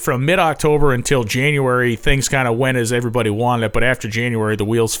from mid-October until January, things kind of went as everybody wanted it, but after January, the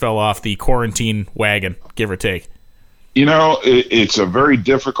wheels fell off the quarantine wagon, give or take. It's a very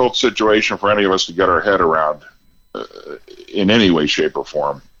difficult situation for any of us to get our head around in any way, shape, or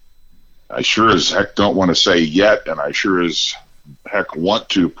form. I sure as heck don't want to say yet, and I sure as heck want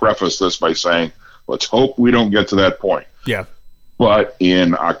to preface this by saying, let's hope we don't get to that point. Yeah. But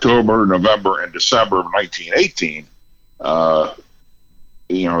in October, November, and December of 1918,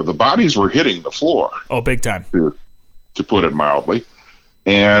 the bodies were hitting the floor. Oh, big time. To put it mildly.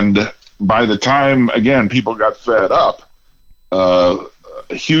 And by the time, again, people got fed up, a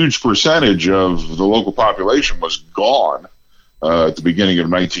huge percentage of the local population was gone at the beginning of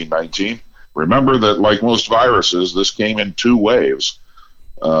 1919. Remember that, like most viruses, this came in two waves.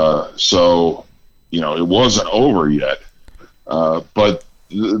 So, it wasn't over yet. But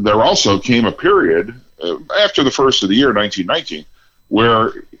there also came a period after the first of the year, 1919,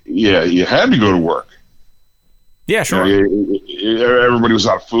 where, you had to go to work. Yeah, sure. Everybody was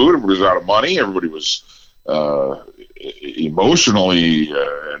out of food. Everybody was out of money. Everybody was emotionally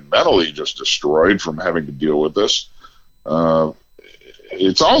and mentally just destroyed from having to deal with this.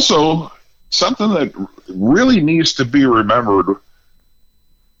 it's also something that really needs to be remembered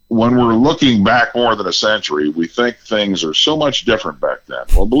when we're looking back more than a century. We think things are so much different back then.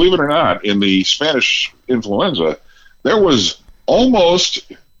 Well, believe it or not, in the Spanish influenza, there was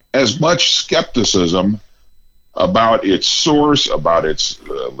almost as much skepticism about its source, about its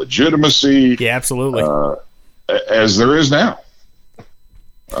legitimacy. Yeah, absolutely. As there is now.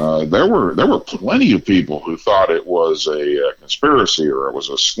 There were plenty of people who thought it was a conspiracy, or it was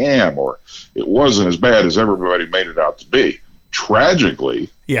a scam, or it wasn't as bad as everybody made it out to be. Tragically,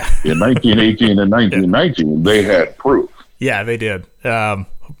 in 1918 and 1919, they had proof. Yeah, they did.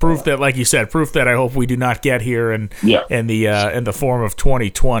 Proof that, like you said, proof that I hope we do not get here in the form of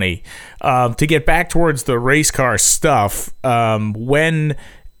 2020. To get back towards the race car stuff, when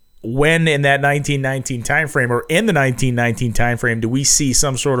in that 1919 timeframe, or in the 1919 timeframe, do we see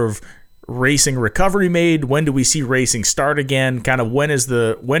some sort of racing recovery made? When do we see racing start again? Kind of when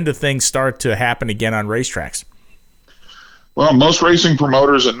do things start to happen again on racetracks? Well, most racing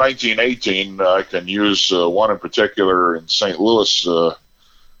promoters in 1918, I can use one in particular in St. Louis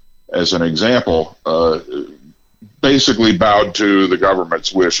as an example, basically bowed to the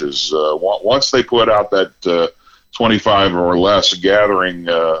government's wishes. Once they put out that 25 or less gathering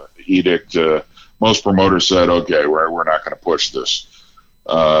edict, most promoters said, okay, we're not going to push this.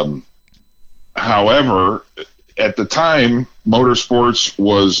 However, at the time, motorsports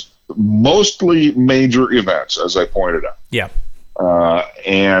was mostly major events, as I pointed out. Yeah.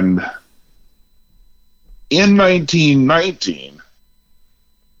 And in 1919,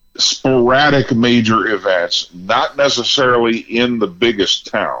 sporadic major events, not necessarily in the biggest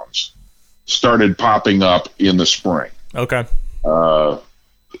towns, started popping up in the spring. Okay.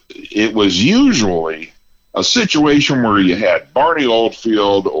 It was usually a situation where you had Barney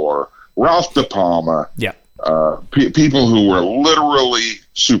Oldfield or Ralph De Palma. Yeah. People who were literally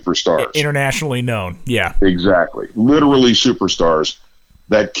superstars. Internationally known. Yeah. Exactly. Literally superstars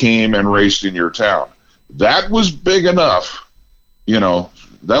that came and raced in your town. That was big enough,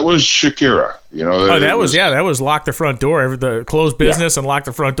 that was Shakira. That was lock the front door, the closed business, and lock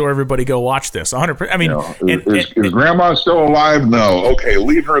the front door. Everybody go watch this. 100%. I mean, is Grandma still alive? No. Okay,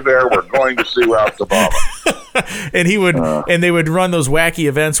 leave her there. We're going to see Ralph De Palma. And they would run those wacky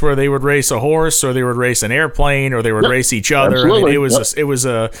events where they would race a horse, or they would race an airplane, or they would race each other. Absolutely. I mean,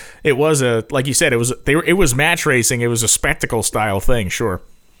 it was a like you said, it was match racing. It was a spectacle style thing. Sure.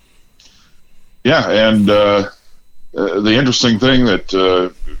 Yeah, and the interesting thing that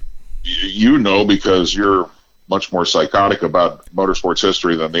because you're much more psychotic about motorsports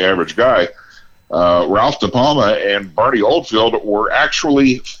history than the average guy, Ralph De Palma and Barney Oldfield were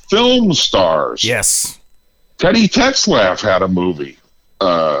actually film stars. Yes. Teddy Tetzlaff had a movie,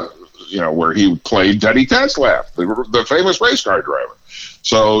 where he played Teddy Tetzlaff, the famous race car driver.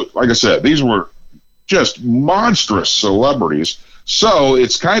 So, like I said, these were just monstrous celebrities. So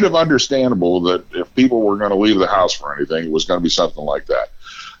it's kind of understandable that if people were going to leave the house for anything, it was going to be something like that.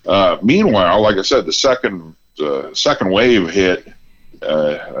 Meanwhile, like I said, the second wave hit,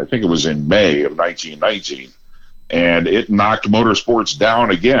 I think it was in May of 1919, and it knocked motorsports down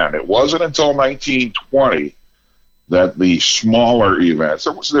again. It wasn't until 1920 that the smaller events,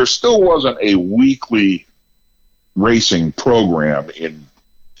 there still wasn't a weekly racing program in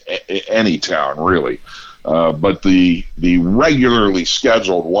any town, really. But the regularly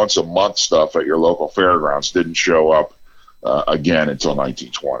scheduled once a month stuff at your local fairgrounds didn't show up again until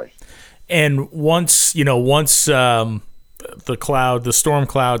 1920. And once the storm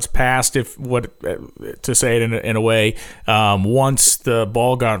clouds passed, to say it in a way, once the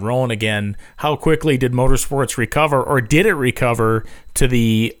ball got rolling again, how quickly did motorsports recover, or did it recover to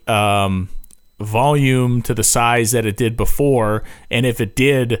the volume, to the size that it did before? And if it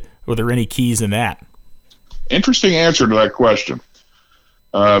did, were there any keys in that? Interesting answer to that question.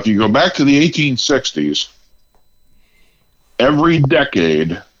 If you go back to the 1860s, every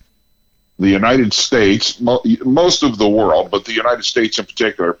decade, the United States, most of the world, but the United States in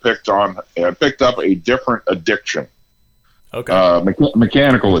particular, picked up a different addiction. Okay.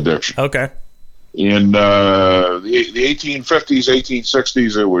 Mechanical addiction. Okay. In the 1850s,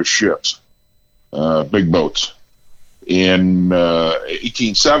 1860s, it was ships, big boats. In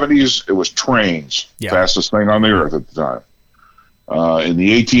 1870s, it was trains, fastest thing on the earth at the time. In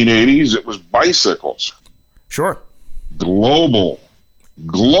the 1880s, it was bicycles. Sure. Global.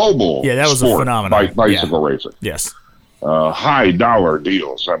 Yeah, that was sport, a phenomenon. Bicycle racing. Yes. High dollar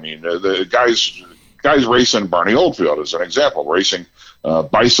deals. I mean, the guys racing Barney Oldfield as an example, racing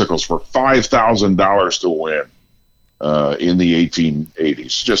bicycles for $5,000 to win. in the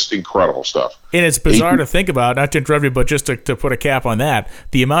 1880s. Just incredible stuff. And it's bizarre to think about, not to interrupt you, but just to put a cap on that,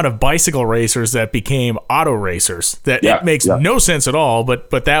 the amount of bicycle racers that became auto racers. It makes no sense at all, but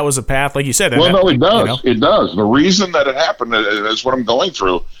that was a path, like you said. Well, no, it does. It does. The reason that it happened is what I'm going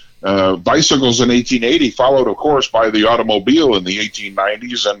through. Bicycles in 1880 followed, of course, by the automobile in the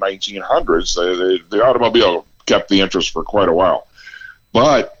 1890s and 1900s. The automobile kept the interest for quite a while.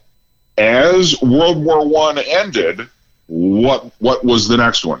 But as World War I ended, what was the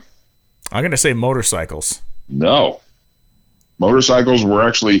next one? I'm going to say motorcycles. No. Motorcycles were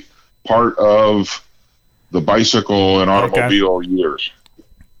actually part of the bicycle and automobile years.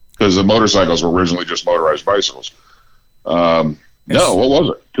 Because the motorcycles were originally just motorized bicycles. No, what was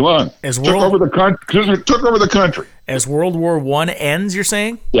it? Come on. Took over the country. As World War I ends, you're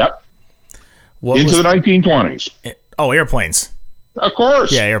saying? Yep. Into the 1920s. Oh, airplanes. Of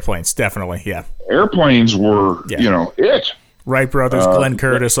course. Yeah, airplanes, definitely, yeah. Airplanes were, it. Wright brothers, Glenn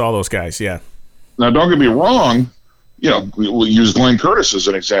Curtiss, all those guys, yeah. Now, don't get me wrong, we'll use Glenn Curtiss as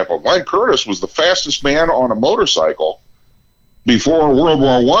an example. Glenn Curtiss was the fastest man on a motorcycle before World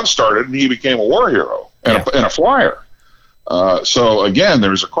War I started, and he became a war hero and a flyer. So, again,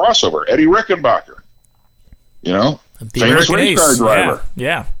 there's a crossover. Eddie Rickenbacker, famous race car driver.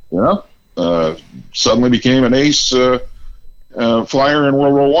 Yeah. Suddenly became an ace flyer in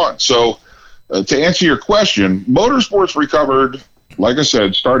World War I. So, to answer your question, motorsports recovered, like I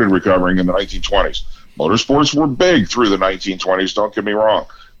said, started recovering in the 1920s. Motorsports were big through the 1920s, don't get me wrong.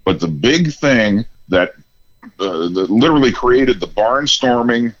 But the big thing that literally created the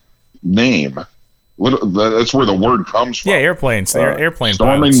barnstorming name, that's where the word comes from. Yeah, airplanes. They're airplane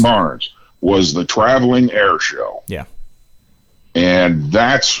Storming pilots. barns was the traveling air show. Yeah. And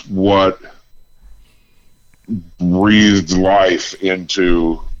that's what breathed life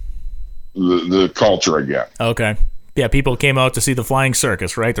into the culture again. Okay. Yeah, people came out to see the flying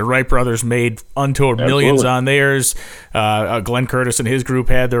circus, right? The Wright brothers made untold millions on theirs. Glenn Curtiss and his group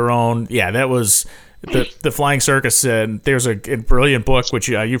had their own. Yeah, that was the flying circus. There's a brilliant book, which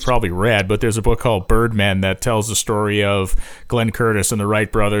you probably read, but there's a book called Birdmen that tells the story of Glenn Curtiss and the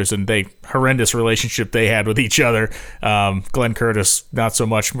Wright brothers and the horrendous relationship they had with each other. Glenn Curtiss, not so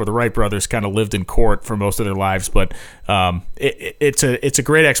much, but the Wright brothers kind of lived in court for most of their lives. But it's a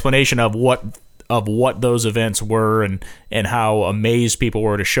great explanation of what those events were and how amazed people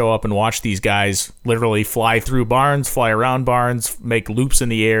were to show up and watch these guys literally fly through barns, fly around barns, make loops in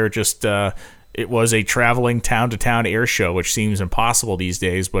the air. Just it was a traveling town-to-town air show, which seems impossible these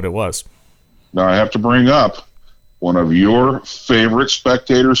days, but it was. Now, I have to bring up one of your favorite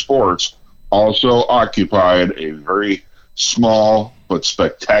spectator sports also occupied a very small but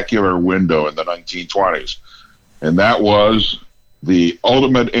spectacular window in the 1920s, and that was the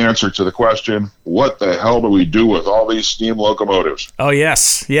ultimate answer to the question, what the hell do we do with all these steam locomotives? Oh,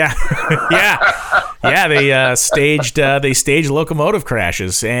 yes. Yeah. Yeah. They staged locomotive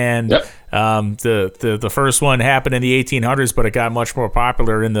crashes. And the first one happened in the 1800s, but it got much more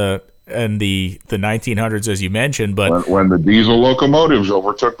popular in the 1900s, as you mentioned. But when the diesel locomotives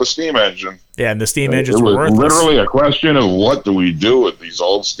overtook the steam engine. Yeah, and the steam engines were worthless. It was literally a question of what do we do with these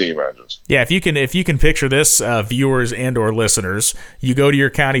old steam engines. Yeah, if you can picture this, viewers and or listeners, you go to your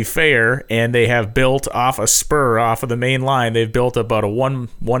county fair and they have built off a spur off of the main line. They've built about a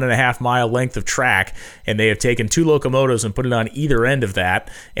 1.5 mile length of track, and they have taken two locomotives and put it on either end of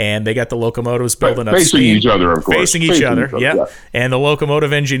that, and they got the locomotives building up facing each other, of course. Facing each other. Yeah. And the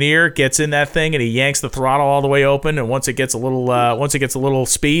locomotive engineer gets in that thing and he yanks the throttle all the way open, and once it gets a little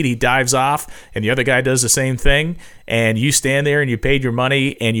speed, he dives off, and the other guy does the same thing, and you stand there and you paid your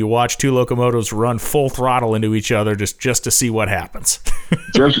money and you watch two locomotives run full throttle into each other just to see what happens.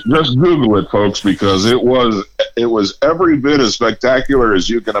 just Google it, folks, because it was every bit as spectacular as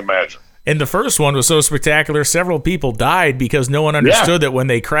you can imagine. And the first one was so spectacular, several people died because no one understood that when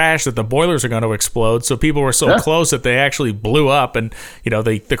they crashed that the boilers are going to explode. So people were so close that they actually blew up. And,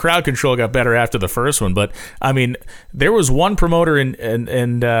 the crowd control got better after the first one. But, I mean, there was one promoter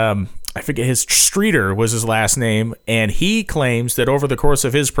and I forget, his Streeter was his last name, and he claims that over the course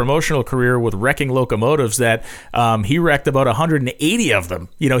of his promotional career with wrecking locomotives that he wrecked about 180 of them.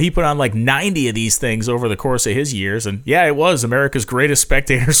 He put on like 90 of these things over the course of his years, and it was America's greatest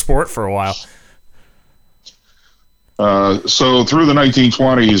spectator sport for a while. So through the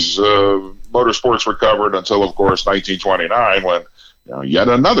 1920s, motorsports recovered until, of course, 1929 when yet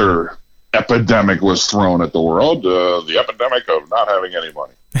another epidemic was thrown at the world, the epidemic of not having any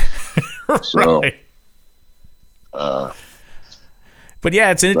money. So, right. But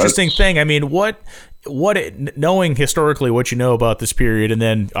yeah, it's an interesting thing. I mean, knowing historically what you know about this period, and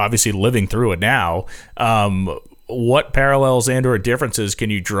then obviously living through it now, what parallels and or differences can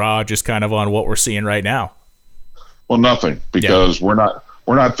you draw just kind of on what we're seeing right now? Well, nothing, because we're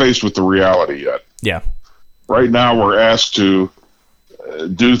not faced with the reality yet. Yeah. Right now, we're asked to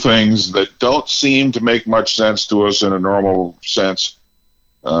do things that don't seem to make much sense to us in a normal sense,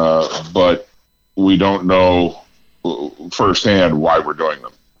 but we don't know firsthand why we're doing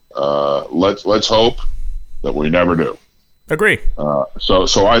them. Let's hope that we never do. Agree.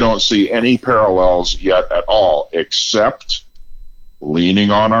 So I don't see any parallels yet at all, except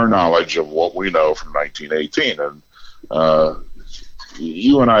leaning on our knowledge of what we know from 1918. And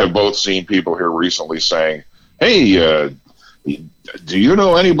you and I have both seen people here recently saying, hey, do you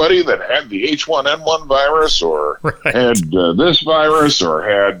know anybody that had the H1N1 virus or had this virus or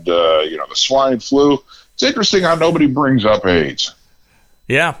had the swine flu? It's interesting how nobody brings up AIDS.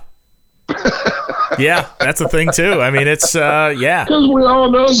 Yeah. Yeah, that's a thing too. I mean, it's because we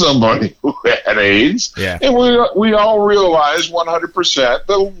all know somebody who had AIDS, and we all realize 100% that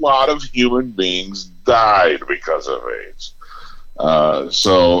a lot of human beings died because of AIDS.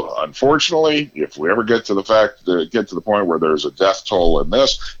 So unfortunately, if we ever get to the point where there's a death toll in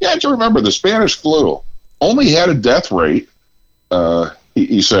this, you have to remember the Spanish flu only had a death rate.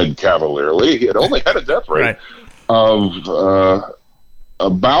 He said cavalierly, it only had a death rate of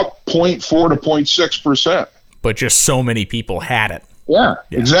about 0.4 to 0.6%. But just so many people had it. Yeah.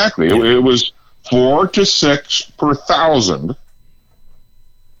 Exactly. Yeah. It was 4 to 6 per 1,000.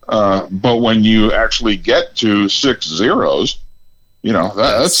 But when you actually get to 6 zeros,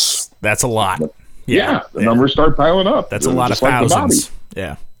 that's a lot. The numbers start piling up. That's a lot of thousands.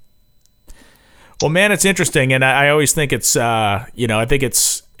 Yeah. Well, man, it's interesting, and I always think it's I think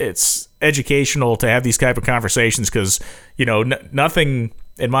it's educational to have these type of conversations because nothing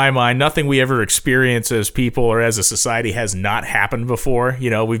in my mind, nothing we ever experience as people or as a society has not happened before.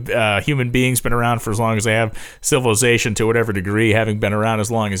 We've human beings been around for as long as they have, civilization to whatever degree having been around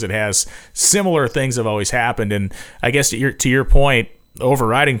as long as it has. Similar things have always happened, and I guess to your point,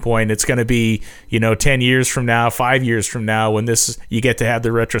 overriding point, it's going to be 10 years from now, 5 years from now, when you get to have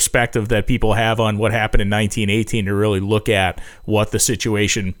the retrospective that people have on what happened in 1918 to really look at what the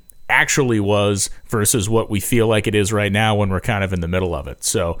situation actually was versus what we feel like it is right now when we're kind of in the middle of it.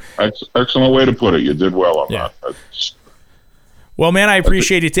 So excellent way to put it. You did well on that. Well, man, I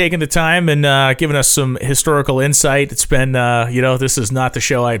appreciate you taking the time and giving us some historical insight. It's been, this is not the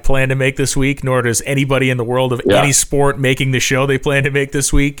show I had planned to make this week, nor does anybody in the world of any sport making the show they plan to make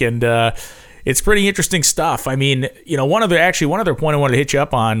this week. And it's pretty interesting stuff. I mean, one other point I wanted to hit you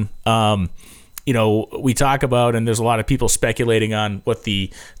up on, we talk about, and there's a lot of people speculating on what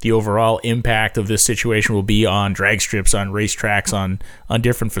the overall impact of this situation will be on drag strips, on racetracks, on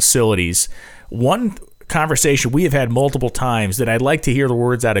different facilities. One conversation we have had multiple times that I'd like to hear the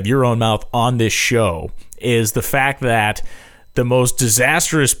words out of your own mouth on this show is the fact that the most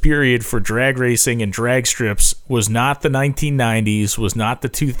disastrous period for drag racing and drag strips was not the 1990s, was not the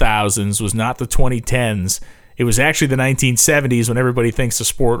 2000s, was not the 2010s. It was actually the 1970s when everybody thinks the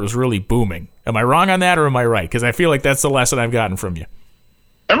sport was really booming. Am I wrong on that, or am I right? Because I feel like that's the lesson I've gotten from you.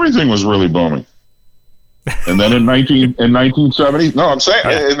 Everything was really booming. And then in 1970s, no, I'm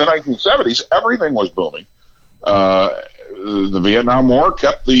saying in the 1970s, everything was booming. The Vietnam War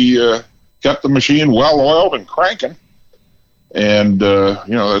kept the machine well oiled and cranking, and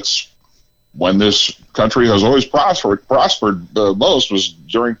that's when this country has always prospered most was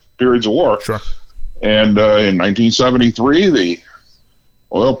during periods of war. Sure. And in 1973, the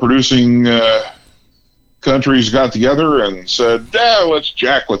oil-producing countries got together and said, let's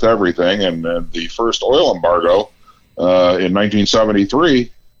jack with everything. And the first oil embargo in 1973,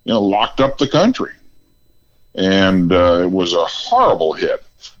 locked up the country. And it was a horrible hit.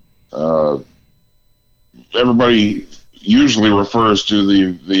 Everybody usually refers to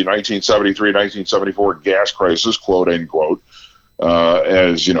the 1973-1974 gas crisis, quote, unquote,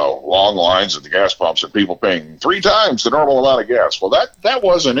 as, long lines at the gas pumps and people paying 3 times the normal amount of gas. Well, that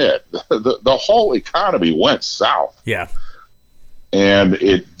wasn't it. The whole economy went south. Yeah. And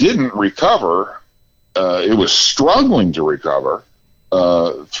it didn't recover. It was struggling to recover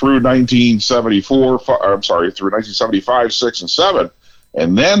through 1975, 6, and 7.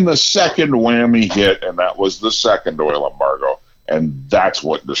 And then the second whammy hit, and that was the second oil embargo. And that's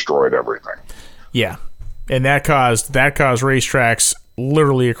what destroyed everything. Yeah. And that caused racetracks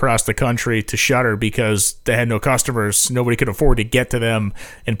literally across the country to shutter because they had no customers. Nobody could afford to get to them,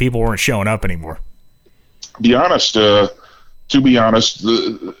 and people weren't showing up anymore. To be honest, as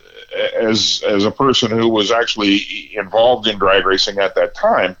a person who was actually involved in drag racing at that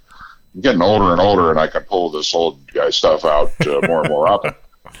time, I'm getting older and older, and I can pull this old guy stuff out more and more often.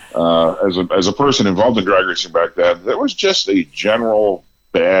 as a person involved in drag racing back then, there was just a general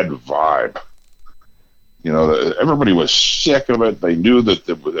bad vibe. Everybody was sick of it. They knew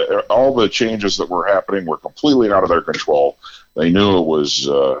that all the changes that were happening were completely out of their control. They knew it was,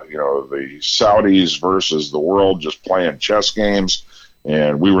 the Saudis versus the world just playing chess games,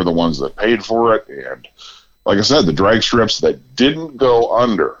 and we were the ones that paid for it. And like I said, the drag strips that didn't go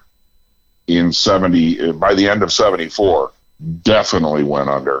under by the end of 74 definitely went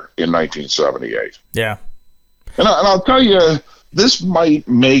under in 1978. Yeah. And I'll tell you, this might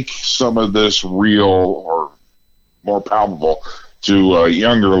make some of this real or more palpable to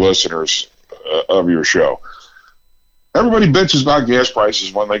younger listeners of your show. Everybody bitches about gas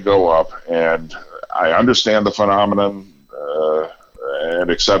prices when they go up, and I understand the phenomenon and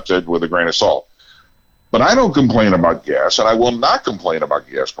accept it with a grain of salt. But I don't complain about gas, and I will not complain about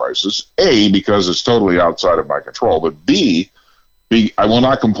gas prices, A, because it's totally outside of my control, but B, I will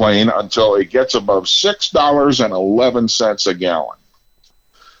not complain until it gets above $6.11 a gallon.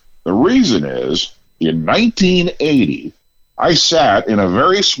 The reason is, in 1980, I sat in a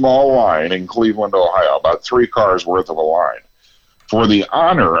very small line in Cleveland, Ohio, about 3 cars worth of a line, for the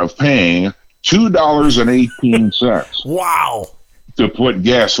honor of paying $2.18. Wow. To put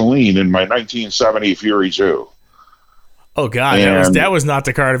gasoline in my 1970 Fury 2. Oh, God, that was not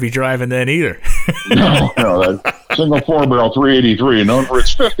the car to be driving then either. No, that single 4-barrel 383, known for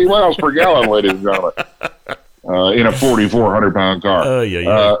its 50 miles per gallon, ladies and gentlemen, in a 4,400-pound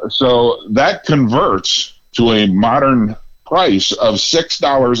car. So that converts to a modern price of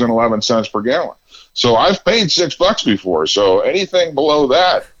 $6.11 per gallon. So I've paid $6 before. So anything below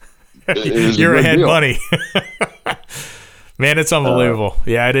that is you're ahead deal. Money. Man, it's unbelievable.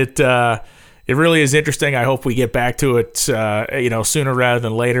 It really is interesting. I hope we get back to it, sooner rather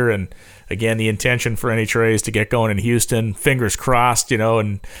than later. And again, the intention for NHRA is to get going in Houston. Fingers crossed,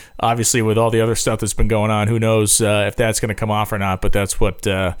 and obviously with all the other stuff that's been going on, who knows if that's going to come off or not. But that's what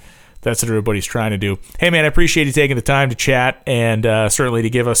everybody's trying to do. Hey, man, I appreciate you taking the time to chat and certainly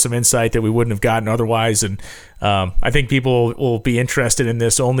to give us some insight that we wouldn't have gotten otherwise. And I think people will be interested in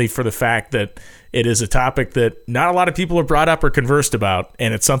this only for the fact that it is a topic that not a lot of people have brought up or conversed about,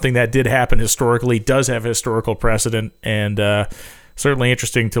 and it's something that did happen historically, does have historical precedent, and certainly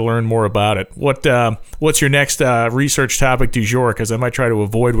interesting to learn more about it. What's your next research topic du jour? Because I might try to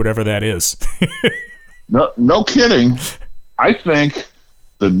avoid whatever that is. No kidding. I think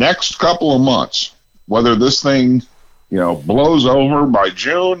the next couple of months, whether this thing, blows over by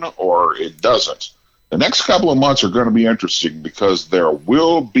June or it doesn't, the next couple of months are going to be interesting because there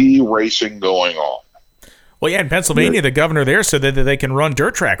will be racing going on. Well, yeah, in Pennsylvania, the governor there said that they can run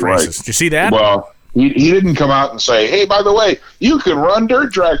dirt track races. Right. Did you see that? Well, he didn't come out and say, hey, by the way, you can run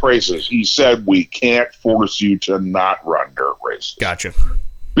dirt track races. He said, we can't force you to not run dirt races. Gotcha.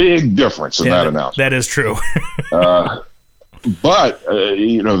 Big difference in that announcement. That is true. But,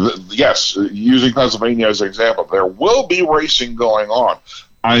 yes, using Pennsylvania as an example, there will be racing going on.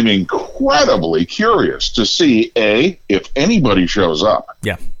 I'm incredibly curious to see, A, if anybody shows up.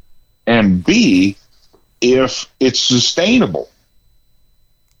 Yeah. And B, if it's sustainable.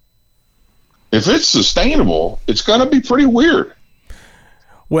 If it's sustainable, it's going to be pretty weird.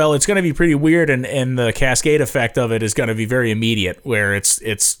 Well, it's going to be pretty weird, and the cascade effect of it is going to be very immediate, where it's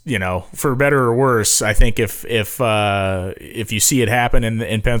for better or worse. I think if you see it happen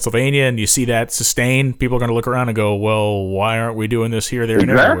in Pennsylvania and you see that sustain, people are going to look around and go, well, why aren't we doing this here, there,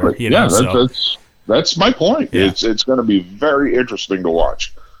 and everywhere? That's my point. Yeah. It's going to be very interesting to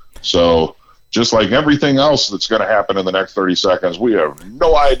watch. So just like everything else that's going to happen in the next 30 seconds, we have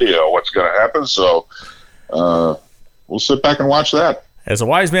no idea what's going to happen. So we'll sit back and watch that. As a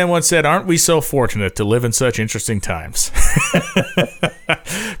wise man once said, aren't we so fortunate to live in such interesting times?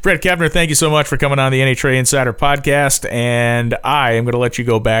 Bret Kepner, thank you so much for coming on the NHRA Insider podcast, and I am going to let you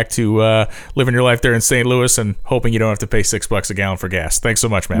go back to living your life there in St. Louis and hoping you don't have to pay $6 a gallon for gas. Thanks so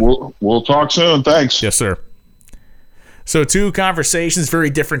much, man. We'll talk soon. Thanks. Yes, sir. So 2 conversations,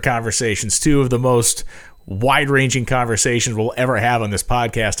 very different conversations, 2 of the most wide-ranging conversations we'll ever have on this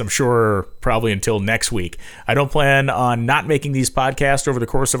podcast, I'm sure probably until next week. I don't plan on not making these podcasts over the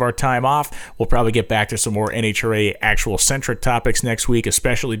course of our time off. We'll probably get back to some more NHRA actual centric topics next week,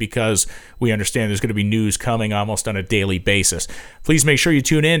 especially because we understand there's going to be news coming almost on a daily basis. Please make sure you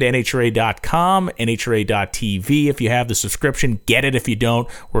tune in to NHRA.com, NHRA.tv. If you have the subscription, get it. If you don't,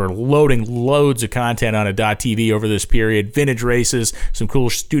 we're loading loads of content on a .tv over this period. Vintage races, some cool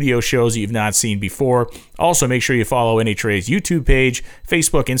studio shows that you've not seen before. Also, make sure you follow NHRA's YouTube page,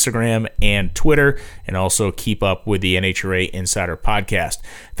 Facebook, Instagram, and Twitter, and also keep up with the NHRA Insider podcast.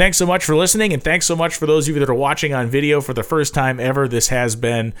 Thanks so much for listening, and thanks so much for those of you that are watching on video for the first time ever. This has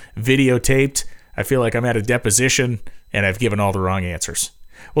been videotaped. I feel like I'm at a deposition, and I've given all the wrong answers.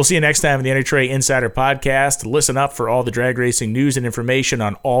 We'll see you next time in the NHRA Insider Podcast. Listen up for all the drag racing news and information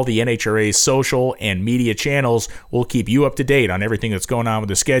on all the NHRA's social and media channels. We'll keep you up to date on everything that's going on with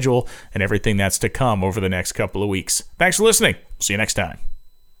the schedule and everything that's to come over the next couple of weeks. Thanks for listening. See you next time.